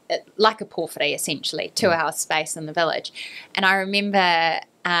the like a porphyry essentially, 2 hour space in the village. And I remember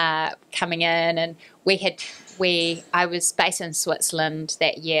coming in, and I was based in Switzerland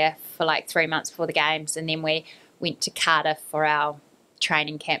that year for like 3 months before the games, and then we went to Cardiff for our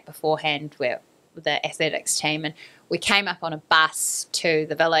training camp beforehand with the athletics team, and we came up on a bus to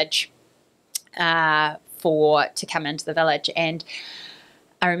the village to come into the village. And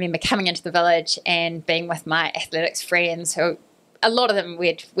I remember coming into the village and being with my athletics friends, who a lot of them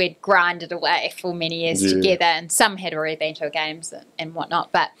we'd grinded away for many years together, and some had already been to games and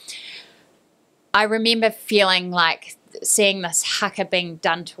whatnot. But I remember feeling like seeing this haka being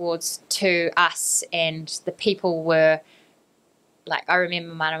done to us, and the people were like, I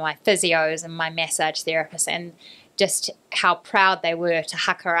remember one of my physios and my massage therapists, and just how proud they were to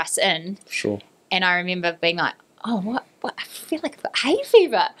haka us in. Sure. And I remember being like, oh, what? I feel like I've got hay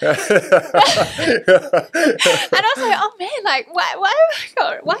fever. And I was like, oh man, like,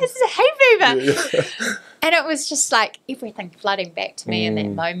 why is this a hay fever? And it was just like everything flooding back to me in that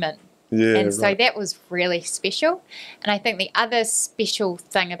moment. And so that was really special. And I think the other special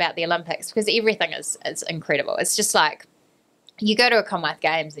thing about the Olympics, because everything is incredible, it's just like you go to a Commonwealth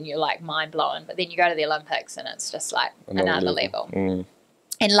Games and you're like mind blown, but then you go to the Olympics and it's just like another level.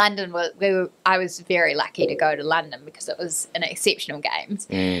 In London, I was very lucky to go to London because it was an exceptional games.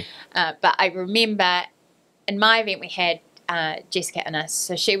 But I remember in my event we had Jessica Innes,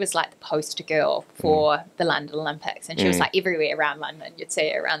 so she was like the poster girl for the London Olympics, and she was like everywhere around London. You'd see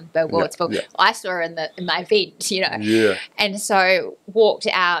her around billboards. I saw her in my event, and so walked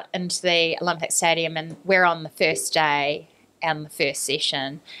out into the Olympic Stadium, and we're on the first day and the first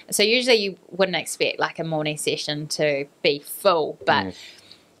session. So usually you wouldn't expect like a morning session to be full, but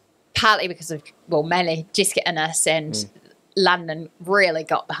partly because of, mainly Jessica Innes and London really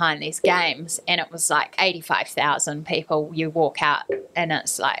got behind these games, and it was like 85,000 people. You walk out and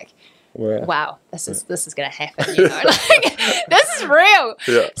it's like, wow, this is going to happen, like this is real.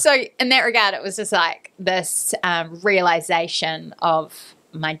 So in that regard, it was just like this realization of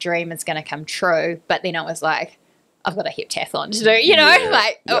my dream is going to come true, but then it was like, I've got a heptathlon to do,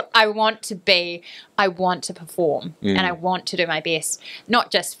 I want to perform, and I want to do my best, not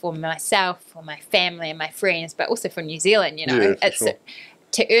just for myself, for my family and my friends, but also for New Zealand,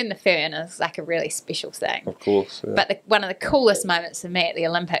 to earn the fern is like a really special thing. Of course. But one of the coolest moments for me at the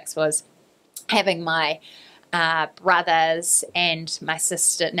Olympics was having my brothers and my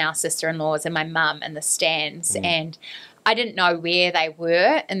sister-in-laws and my mum in the stands, and I didn't know where they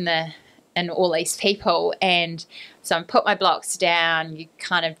were in all these people, and so I put my blocks down. You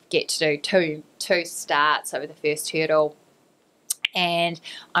kind of get to do two starts over the first hurdle, and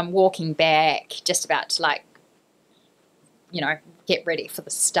I'm walking back, just about to get ready for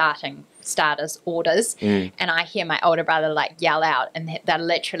the starters orders, and I hear my older brother yell out, and they're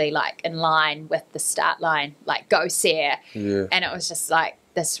literally in line with the start line, go Sarah, and it was just like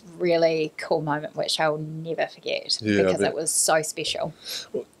this really cool moment which I will never forget because it was so special.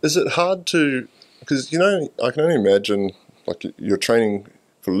 Is it hard to, because I can only imagine you're training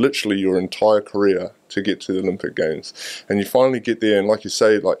for literally your entire career to get to the Olympic Games, and you finally get there, and like you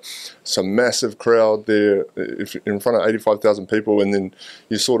say, some massive crowd there in front of 85,000 people, and then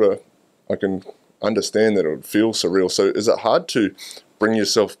you sort of, I can understand that it would feel surreal. So is it hard to bring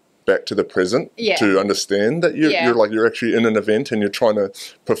yourself back to the present Yeah. to understand that you're actually in an event and you're trying to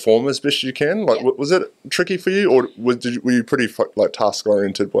perform as best you can. Like, was it tricky for you, or were you pretty like task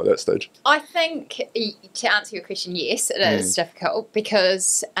oriented by that stage? I think, to answer your question, yes, it is difficult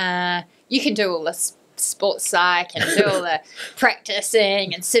because you can do all this sports psych and do all the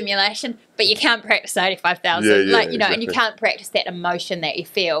practicing and simulation, but you can't practice 85,000, and you can't practice that emotion that you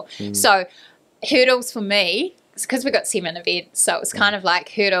feel. So hurdles for me, because we got 7 events, so it was kind of like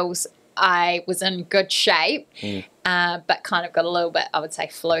hurdles. I was in good shape, but kind of got a little bit, I would say,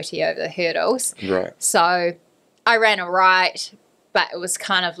 floaty over the hurdles. Right. So I ran all right, but it was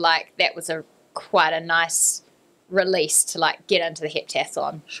kind of like that was quite a nice release to like get into the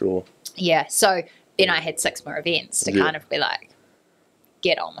heptathlon. Sure. Yeah. So then I had 6 more events to kind of be like,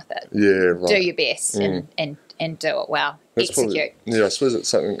 get on with it. Yeah, right. Do your best and do it well. That's execute. Probably, I suppose it's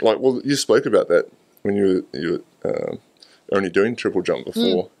something like, well, you spoke about that when you were only doing triple jump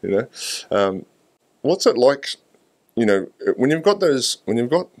before, you know. What's it like, you know, when you've got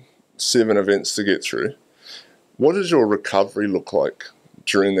 7 events to get through, what does your recovery look like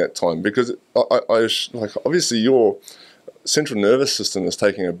during that time? Because I like, obviously your central nervous system is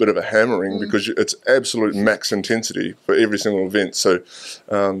taking a bit of a hammering because it's absolute max intensity for every single event. So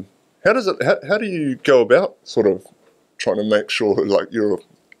how do you go about sort of trying to make sure like you're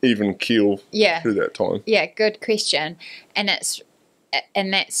even keel through that time? Yeah, good question. And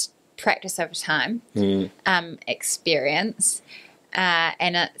that's practice over time, experience,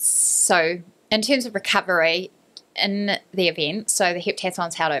 and it's so in terms of recovery in the event. So the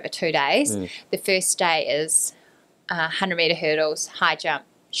heptathlon's held over 2 days. The first day is 100-meter hurdles, high jump,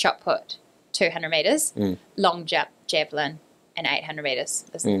 shot put, 200 meters, long jump, javelin, and 800 meters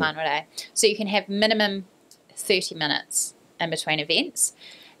is the final day. So you can have minimum 30 minutes in between events.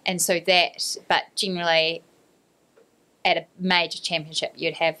 And so but generally at a major championship,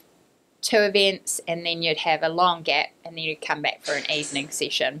 you'd have 2 events and then you'd have a long gap and then you'd come back for an evening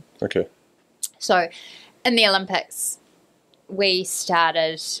session. Okay. So in the Olympics, we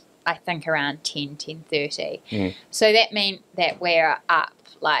started, I think, around 10:30. So that meant that we're up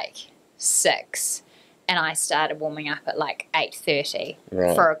like 6 and I started warming up at like 8:30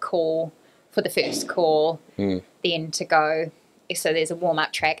 for a call, for the first call, then to go. So there's a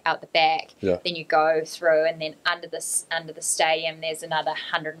warm-up track out the back. Then you go through, and then under the stadium, there's another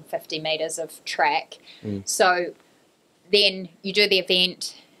 150 meters of track. So then you do the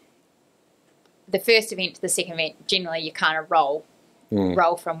event, the first event to the second event. Generally, you kind of roll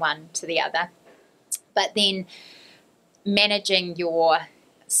from one to the other. But then managing your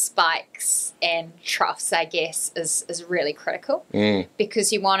spikes and troughs, I guess, is really critical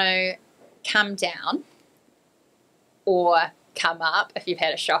because you want to come down or come up if you've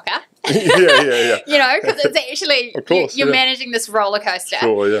had a shocker. yeah. You know, because it's actually, of course, you're managing this roller coaster.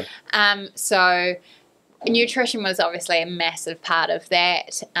 Sure, yeah. So nutrition was obviously a massive part of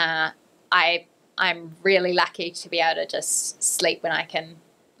that. I'm really lucky to be able to just sleep when I can,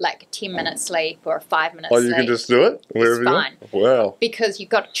 like a 10-minute sleep or a 5-minute sleep. Oh, you can just do it wherever you want? Wow. Because you've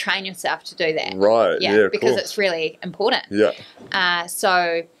got to train yourself to do that. Right, yeah, because it's really important. Yeah.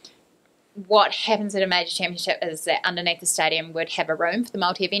 So what happens at a major championship is that underneath the stadium would have a room for the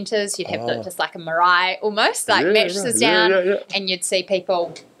multi-eventers. You'd have just like a marae almost, like mattresses down, and you'd see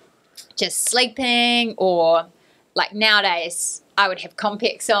people just sleeping, or like nowadays I would have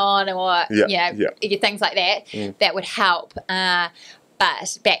Compex on, or things like that. That would help.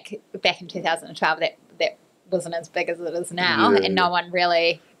 But back in 2012, that wasn't as big as it is now, and no one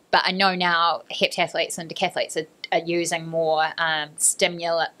really. But I know now heptathletes and decathletes are using more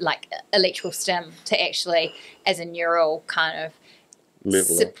like electrical stim to actually, as a neural kind of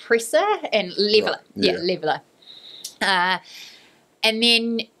suppressor and leveler. Right. Leveler. And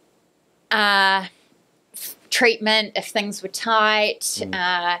then treatment, if things were tight,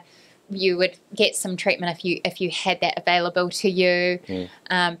 you would get some treatment if you had that available to you.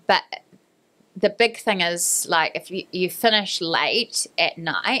 But the big thing is, like, if you finish late at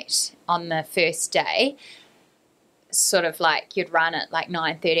night on the first day, sort of like you'd run at like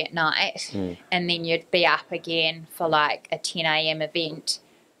 9:30 at night, and then you'd be up again for like a 10 a.m. event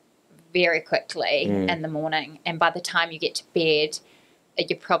very quickly in the morning. And by the time you get to bed,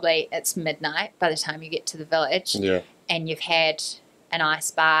 it's midnight by the time you get to the village. And you've had an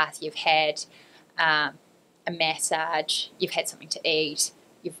ice bath, you've had a massage, you've had something to eat,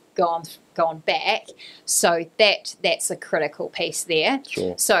 you've gone back. So that's a critical piece there.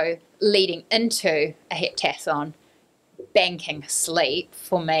 So leading into a heptathlon, banking sleep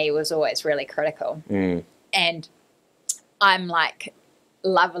for me was always really critical. And I'm like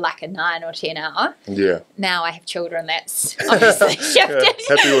love like a 9 or 10 hour. Yeah. Now I have children, that's obviously shifted.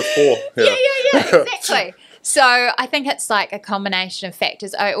 Yeah, happy with 4. Yeah, exactly. So I think it's like a combination of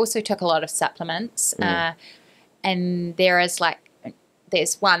factors. I also took a lot of supplements, and there's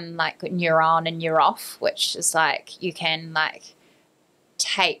one like neuron and neuroff, which is like you can like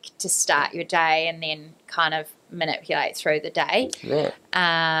take to start your day and then kind of manipulate through the day. Right.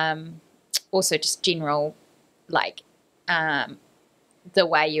 Also just general like the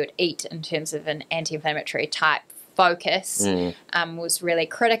way you would eat in terms of an anti-inflammatory type focus was really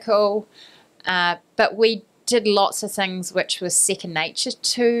critical. But we did lots of things which was second nature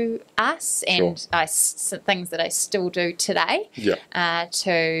to us, and things that I still do today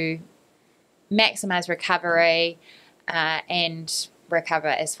to maximize recovery and recover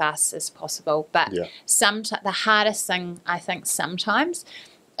as fast as possible. But the hardest thing I think sometimes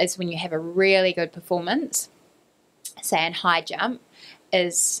is when you have a really good performance, say in high jump,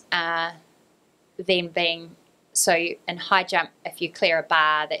 is then being, so in high jump, if you clear a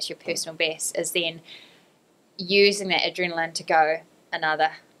bar, that's your personal best, is then using that adrenaline to go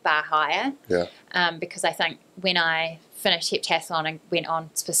another bar higher. Because I think when I finished heptathlon and went on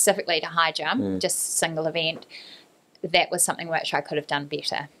specifically to high jump, just single event, that was something which I could have done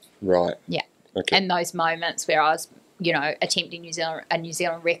better. Right. Yeah. Okay. In those moments where I was, attempting a New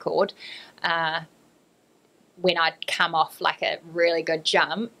Zealand record, when I'd come off like a really good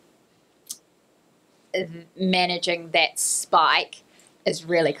jump, managing that spike is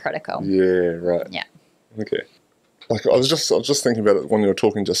really critical. Yeah, right. Yeah. Okay. Like I was just thinking about it when you were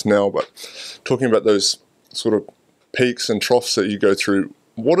talking just now, but talking about those sort of peaks and troughs that you go through.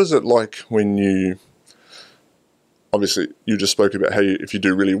 What is it like when you, obviously you just spoke about how if you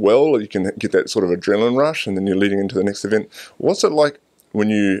do really well, you can get that sort of adrenaline rush and then you're leading into the next event. What's it like when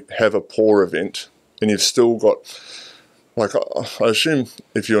you have a poor event and you've still got, like I assume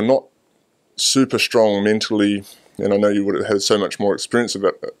if you're not super strong mentally, and I know you would have had so much more experience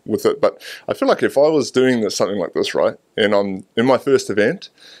with it, but I feel like if I was doing something like this, right, and I'm in my first event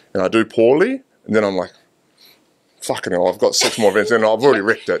and I do poorly, and then I'm like, fucking hell, I've got 6 more events and I've already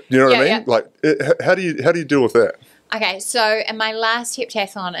wrecked it. You know what I mean? Like, how do you deal with that? Okay, so in my last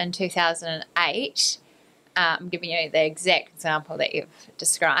heptathlon in 2008, I'm giving you the exact example that you've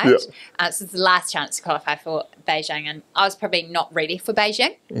described. This is the last chance to qualify for Beijing, and I was probably not ready for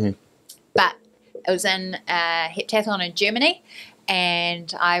Beijing, but it was in a heptathlon in Germany,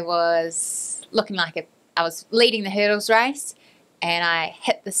 and I was looking like I was leading the hurdles race, and I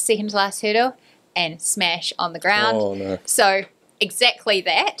hit the second to last hurdle and smash on the ground. Oh, no. So exactly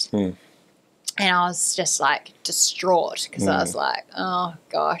that. And I was just like distraught because I was like, oh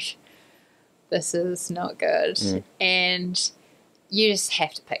gosh, this is not good. And you just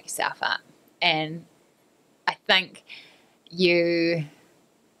have to pick yourself up. And I think you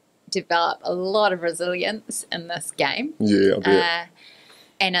develop a lot of resilience in this game. Yeah, I bet.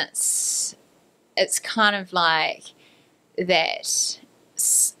 And it's kind of like that.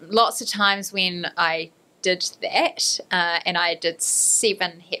 Lots of times when I did that, and I did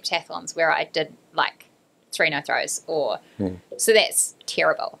 7 heptathlons where I did like 3 no throws, so that's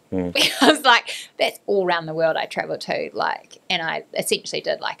terrible because like that's all around the world I traveled to, like, and I essentially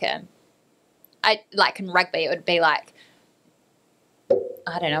did like in rugby it would be like,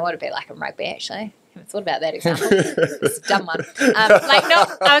 I don't know what it'd be like in rugby actually. I haven't thought about that example. It's a dumb one.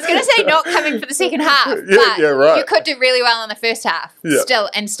 I was going to say not coming for the second half, but right. You could do really well in the first half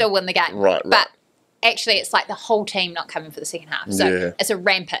still win the game. Right. But actually it's like the whole team not coming for the second half. So it's a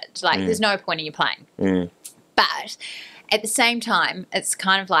rampant, like there's no point in you playing. But at the same time, it's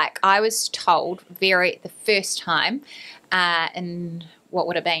kind of like I was told the first time in what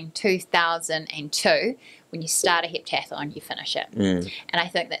would have been 2002, when you start a heptathlon, you finish it. And I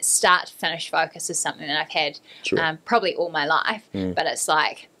think that start to finish focus is something that I've had probably all my life, but it's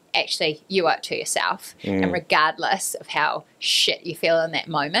like, actually, you owe it to yourself. And regardless of how shit you feel in that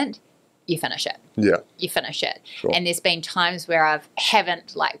moment, you finish it. Yeah. You finish it. Sure. And there's been times where I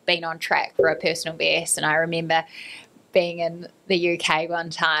haven't like been on track for a personal best, and I remember being in the UK one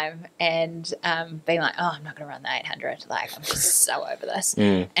time and being like, oh, I'm not going to run the 800. Like, I'm just so over this.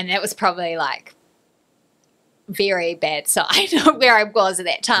 And that was probably like very bad side of where I was at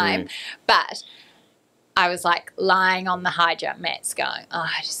that time. But I was like lying on the high jump mats going, oh,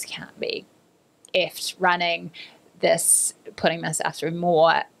 I just can't be effed running this, putting myself through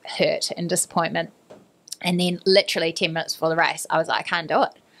more hurt and disappointment. And then literally 10 minutes before the race, I was like, I can't do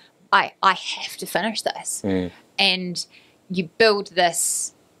it. I have to finish this. And you build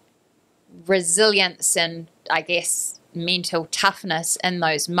this resilience and, I guess, mental toughness in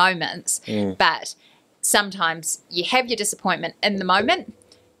those moments. But sometimes you have your disappointment in the moment,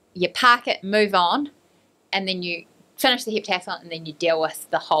 you park it, move on, and then you finish the heptathlon, and then you deal with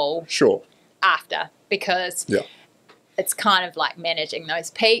the whole after, because it's kind of like managing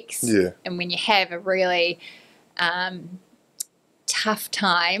those peaks. And when you have a really tough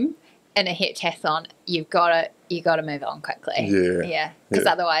time in a heptathlon, you got to move on quickly. Because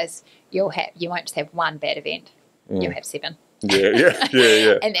otherwise you won't just have one bad event, you'll have 7.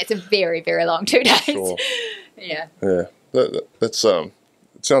 And that's a very, very long 2 days. That's it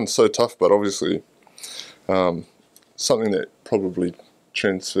sounds so tough, but obviously something that probably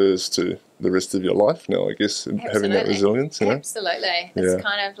transfers to the rest of your life now, I guess. Having that resilience, Absolutely. It's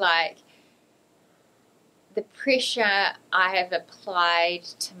kind of like the pressure I have applied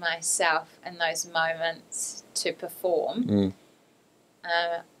to myself in those moments to perform.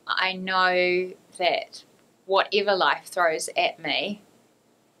 I know that whatever life throws at me,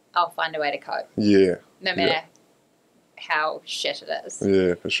 I'll find a way to cope. No matter how shit it is.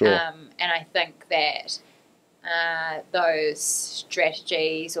 For sure. And I think that those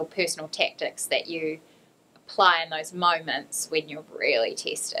strategies or personal tactics that you apply in those moments when you're really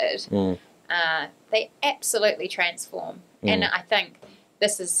tested, they absolutely transform. And I think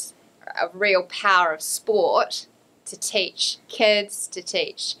this is a real power of sport, to teach kids, to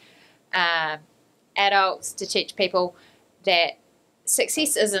teach adults, to teach people that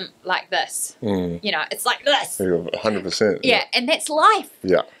success isn't like this. It's like this. 100%. And that's life.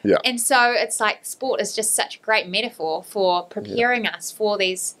 Yeah. And so it's like sport is just such a great metaphor for preparing us for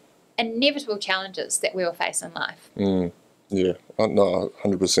these inevitable challenges that we will face in life. No,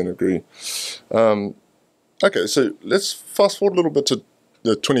 100% agree. Okay, so let's fast forward a little bit to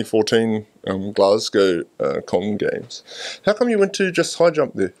the 2014 Glasgow Com Games. How come you went to just high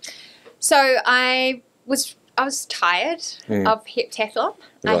jump there? So I was tired of heptathlon,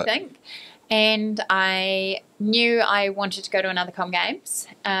 I think, and I knew I wanted to go to another Com Games,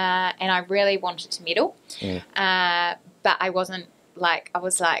 and I really wanted to medal, but I wasn't like, I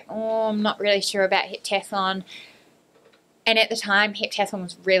was like, oh, I'm not really sure about heptathlon, and at the time heptathlon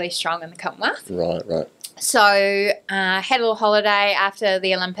was really strong in the Commonwealth. Right. So I had a little holiday after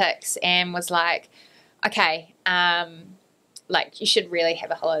the Olympics and was like, okay, like you should really have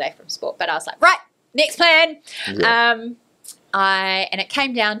a holiday from sport. But I was like, right, next plan. And it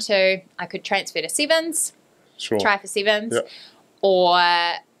came down to I could transfer to sevens, try for sevens, or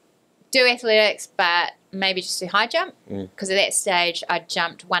do athletics, but maybe just do high jump. Because at that stage I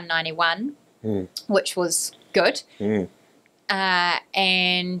jumped 191, which was good,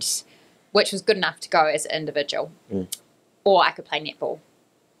 and which was good enough to go as an individual, or I could play netball.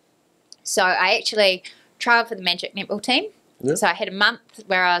 So I actually trialled for the Magic netball team. So I had a month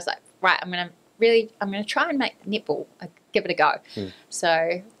where I was like, right, I'm going to try and make netball, give it a go.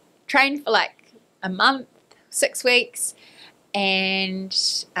 So trained for like a month, 6 weeks, and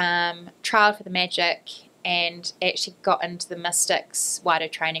trialled for the Magic, and actually got into the Mystics wider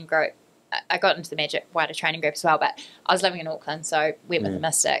training group. I got into the Magic wider training group as well, but I was living in Auckland, so went with the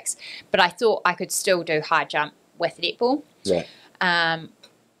Mystics. But I thought I could still do high jump with netball.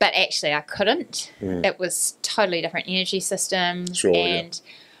 But actually I couldn't. It was totally different energy systems, and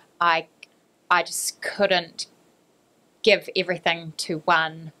I just couldn't give everything to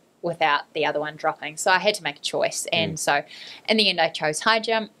one without the other one dropping. So I had to make a choice, and so in the end I chose high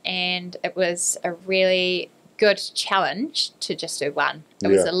jump, and it was a really good challenge to just do one. It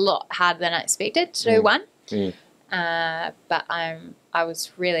was a lot harder than I expected to do one, but I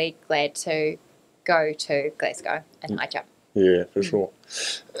was really glad to go to Glasgow and high jump. Yeah, for sure.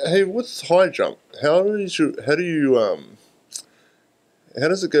 Hey, with high jump, how does it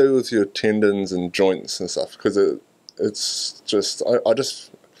go with your tendons and joints and stuff? Because it's just I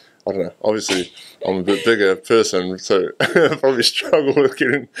don't know. Obviously, I'm a bit bigger person, so I probably struggle with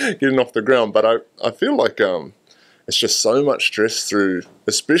getting off the ground. But I feel like it's just so much stress through,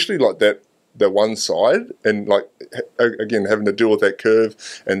 especially like that one side, and like again having to deal with that curve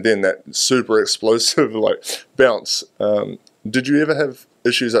and then that super explosive like bounce. Did you ever have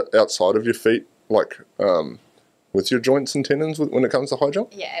issues outside of your feet, like with your joints and tendons when it comes to high jump?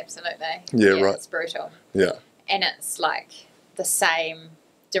 Yeah, absolutely. Yeah, right. It's brutal. Yeah, and it's like the same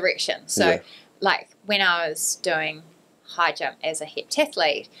direction. So like when I was doing high jump as a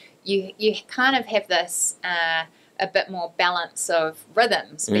heptathlete, you kind of have this a bit more balance of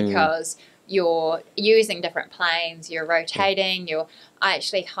rhythms, because you're using different planes, you're rotating, I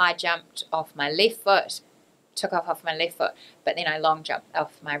actually high jumped off my left foot, took off my left foot, but then I long jumped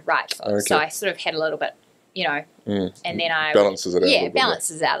off my right foot. So I sort of had a little bit, and then I balances it out. Yeah,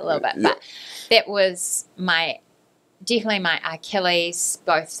 balances out a little bit. But that was definitely my Achilles,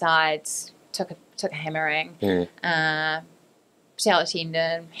 both sides, took a hammering, patella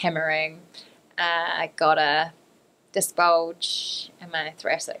tendon, hammering. I got a disc bulge in my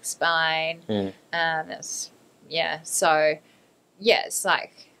thoracic spine. So it's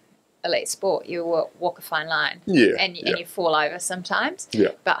like elite sport. You walk a fine line, and you fall over sometimes.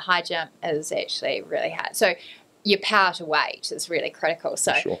 But high jump is actually really hard. So your power to weight is really critical.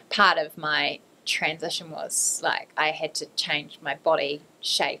 So part of my transition was like I had to change my body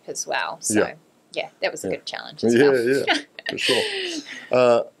shape as well. So that was a good challenge as well. Yeah, for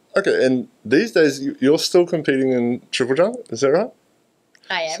sure. Okay, and these days you're still competing in triple jump, is that right?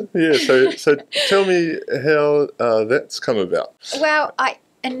 I am. So tell me how that's come about. Well, I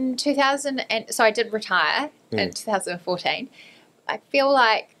did retire in 2014. I feel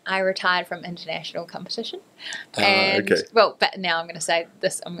like I retired from international competition. Well, but now I'm going to say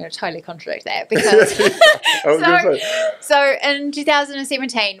this, I'm going to totally contradict that because so in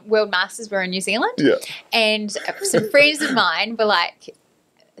 2017 World Masters were in New Zealand. And some friends of mine were like,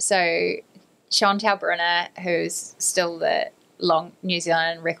 so Chantal Brunner, who's still the New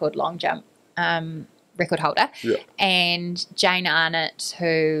Zealand record long jump record holder, and Jane Arnott,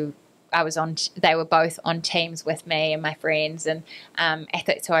 who I was on, they were both on teams with me and my friends, and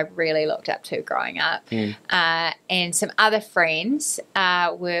athletes who I really looked up to growing up. And some other friends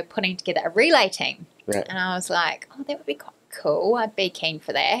were putting together a relay team. And I was like, oh, that would be quite cool. I'd be keen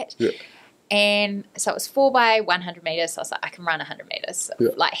for that. And so it was 4 by 100 meters. So I was like, I can run 100 meters.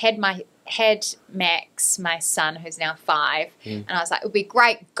 Like had Max, my son, who's now 5, and I was like, it would be a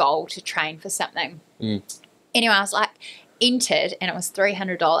great goal to train for something. Anyway, I was like, entered, and it was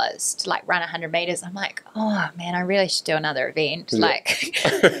 $300 to like run 100 meters. I'm like, oh man, I really should do another event. Like,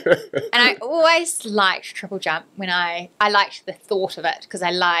 and I always liked triple jump when I liked the thought of it because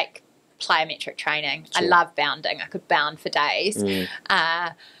I like plyometric training. I love bounding. I could bound for days.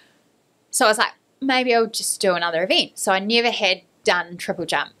 So I was like, maybe I'll just do another event. So I never had done triple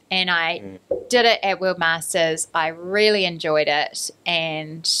jump, and I did it at World Masters. I really enjoyed it,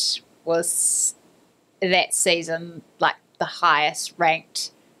 and was that season like the highest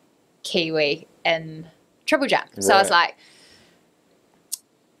ranked Kiwi in triple jump. So I was like,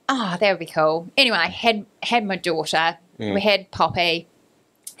 oh, that would be cool. Anyway, I had my daughter. We had Poppy,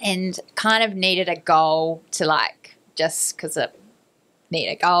 and kind of needed a goal to like, just because it need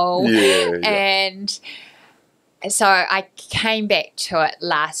a goal. And so I came back to it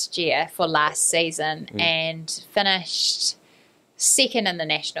last year for last season and finished second in the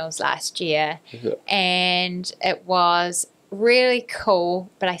nationals last year. And it was really cool,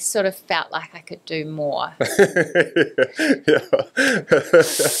 but I sort of felt like I could do more.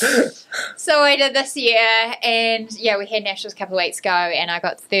 So I did this year, and we had nationals a couple of weeks ago, and I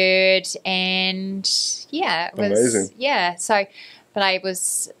got third, and it was amazing. So but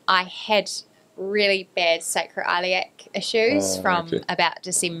I had really bad sacroiliac issues from about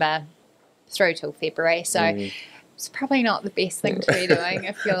December through till February. So it's probably not the best thing to be doing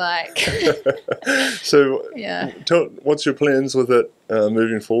if you're like. So what's your plans with it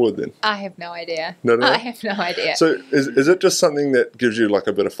moving forward then? I have no idea. No? I have no idea. So is it just something that gives you like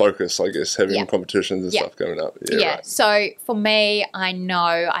a bit of focus, I guess, having competitions and stuff coming up? Right. So for me, I know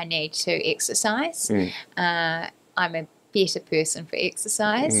I need to exercise. I'm a better person for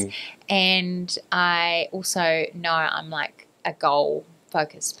exercise, and I also know I'm like a goal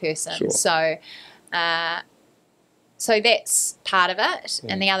focused person. So that's part of it,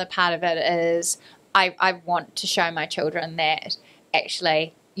 and the other part of it is I want to show my children that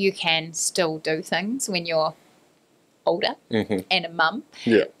actually you can still do things when you're older and a mum,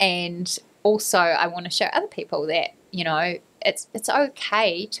 and also I want to show other people that it's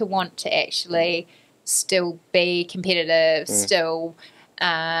okay to want to actually still be competitive, still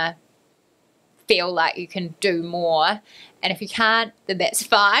feel like you can do more, and if you can't, then that's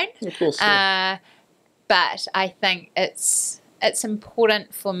fine. Of course. But I think it's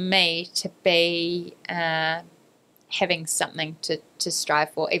important for me to be having something to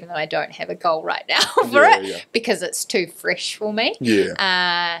strive for, even though I don't have a goal right now for it, because it's too fresh for me.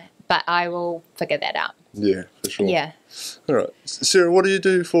 But I will figure that out. Yeah, for sure. Yeah. All right, Sarah, what do you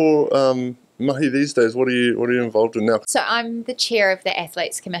do for mahi these days? What are you involved in now? So I'm the chair of the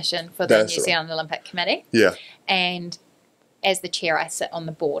Athletes Commission for the New Zealand Olympic Committee. And as the chair, I sit on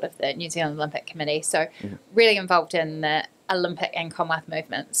the board of the New Zealand Olympic Committee. So really involved in the Olympic and Commonwealth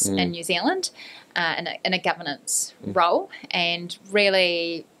movements in New Zealand in a governance role, and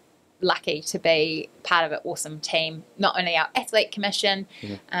really lucky to be part of an awesome team. Not only our Athlete Commission,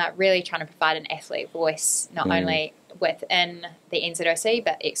 really trying to provide an athlete voice, not only within the NZOC,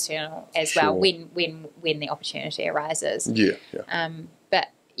 but external as well when the opportunity arises. But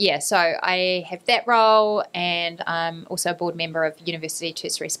yeah, so I have that role, and I'm also a board member of University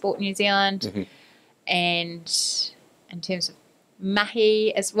Tertiary Sport New Zealand. Mm-hmm. And in terms of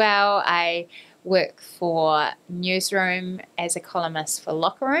mahi as well, I work for Newsroom as a columnist for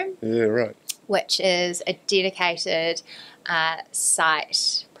Lockerroom. Yeah, right. Which is a dedicated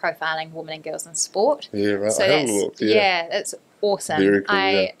site profiling women and girls in sport. Yeah, right. So I had a look. yeah, it's awesome. Very cool,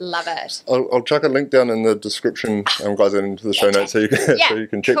 I love it. I'll chuck a link down in the description, guys, and into the show notes, so you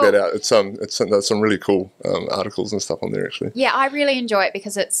can check that out. It's there's some really cool articles and stuff on there, actually. Yeah, I really enjoy it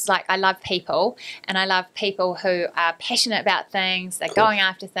because it's like I love people, and I love people who are passionate about things. They're going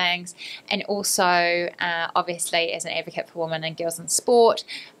after things, and also obviously as an advocate for women and girls in sport,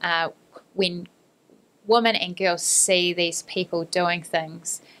 when women and girls see these people doing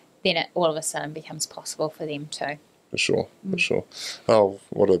things, then it all of a sudden becomes possible for them too. For sure, for sure. Oh,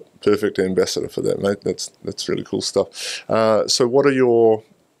 what a perfect ambassador for that, mate. That's really cool stuff. So what are your,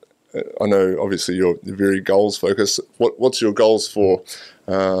 I know obviously you're very goals focused. What's your goals for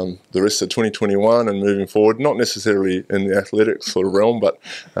the rest of 2021 and moving forward? Not necessarily in the athletics sort of realm, but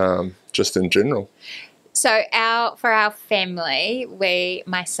just in general. So for our family,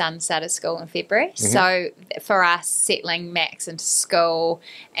 my son started school in February. Mm-hmm. So for us, settling Max into school,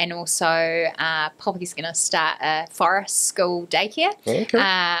 and also Poppy's going to start a forest school daycare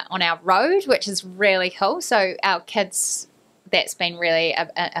on our road, which is really cool. So our kids, that's been really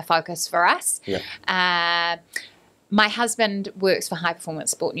a focus for us. Yeah. My husband works for High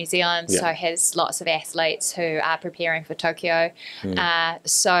Performance Sport New Zealand, so has lots of athletes who are preparing for Tokyo.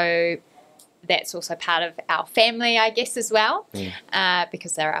 So that's also part of our family, I guess, as well,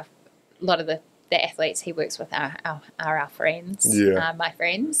 because there are a lot of the athletes he works with are our friends, my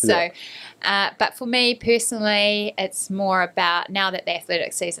friends. So, but for me personally, it's more about, now that the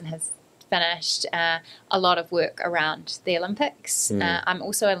athletic season has finished, a lot of work around the Olympics. I'm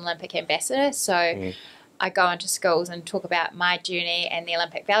also an Olympic ambassador, so I go into schools and talk about my journey and the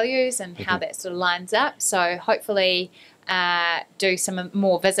Olympic values and how that sort of lines up. So hopefully do some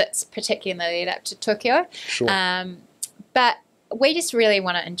more visits, particularly in the lead up to Tokyo. Sure. But we just really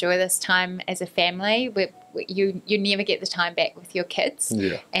want to enjoy this time as a family. You never get the time back with your kids.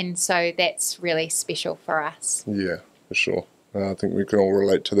 Yeah. And so that's really special for us. Yeah, for sure. I think we can all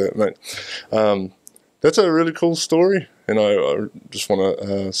relate to that, mate. That's a really cool story, and I just want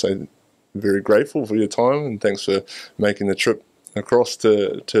to say very grateful for your time, and thanks for making the trip across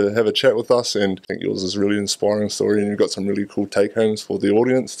to have a chat with us. And I think yours is a really inspiring story, and you've got some really cool take-homes for the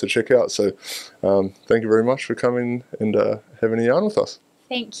audience to check out. So thank you very much for coming and having a yarn with us.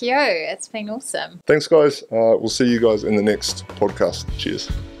 Thank you. It's been awesome. Thanks, guys. We'll see you guys in the next podcast. Cheers.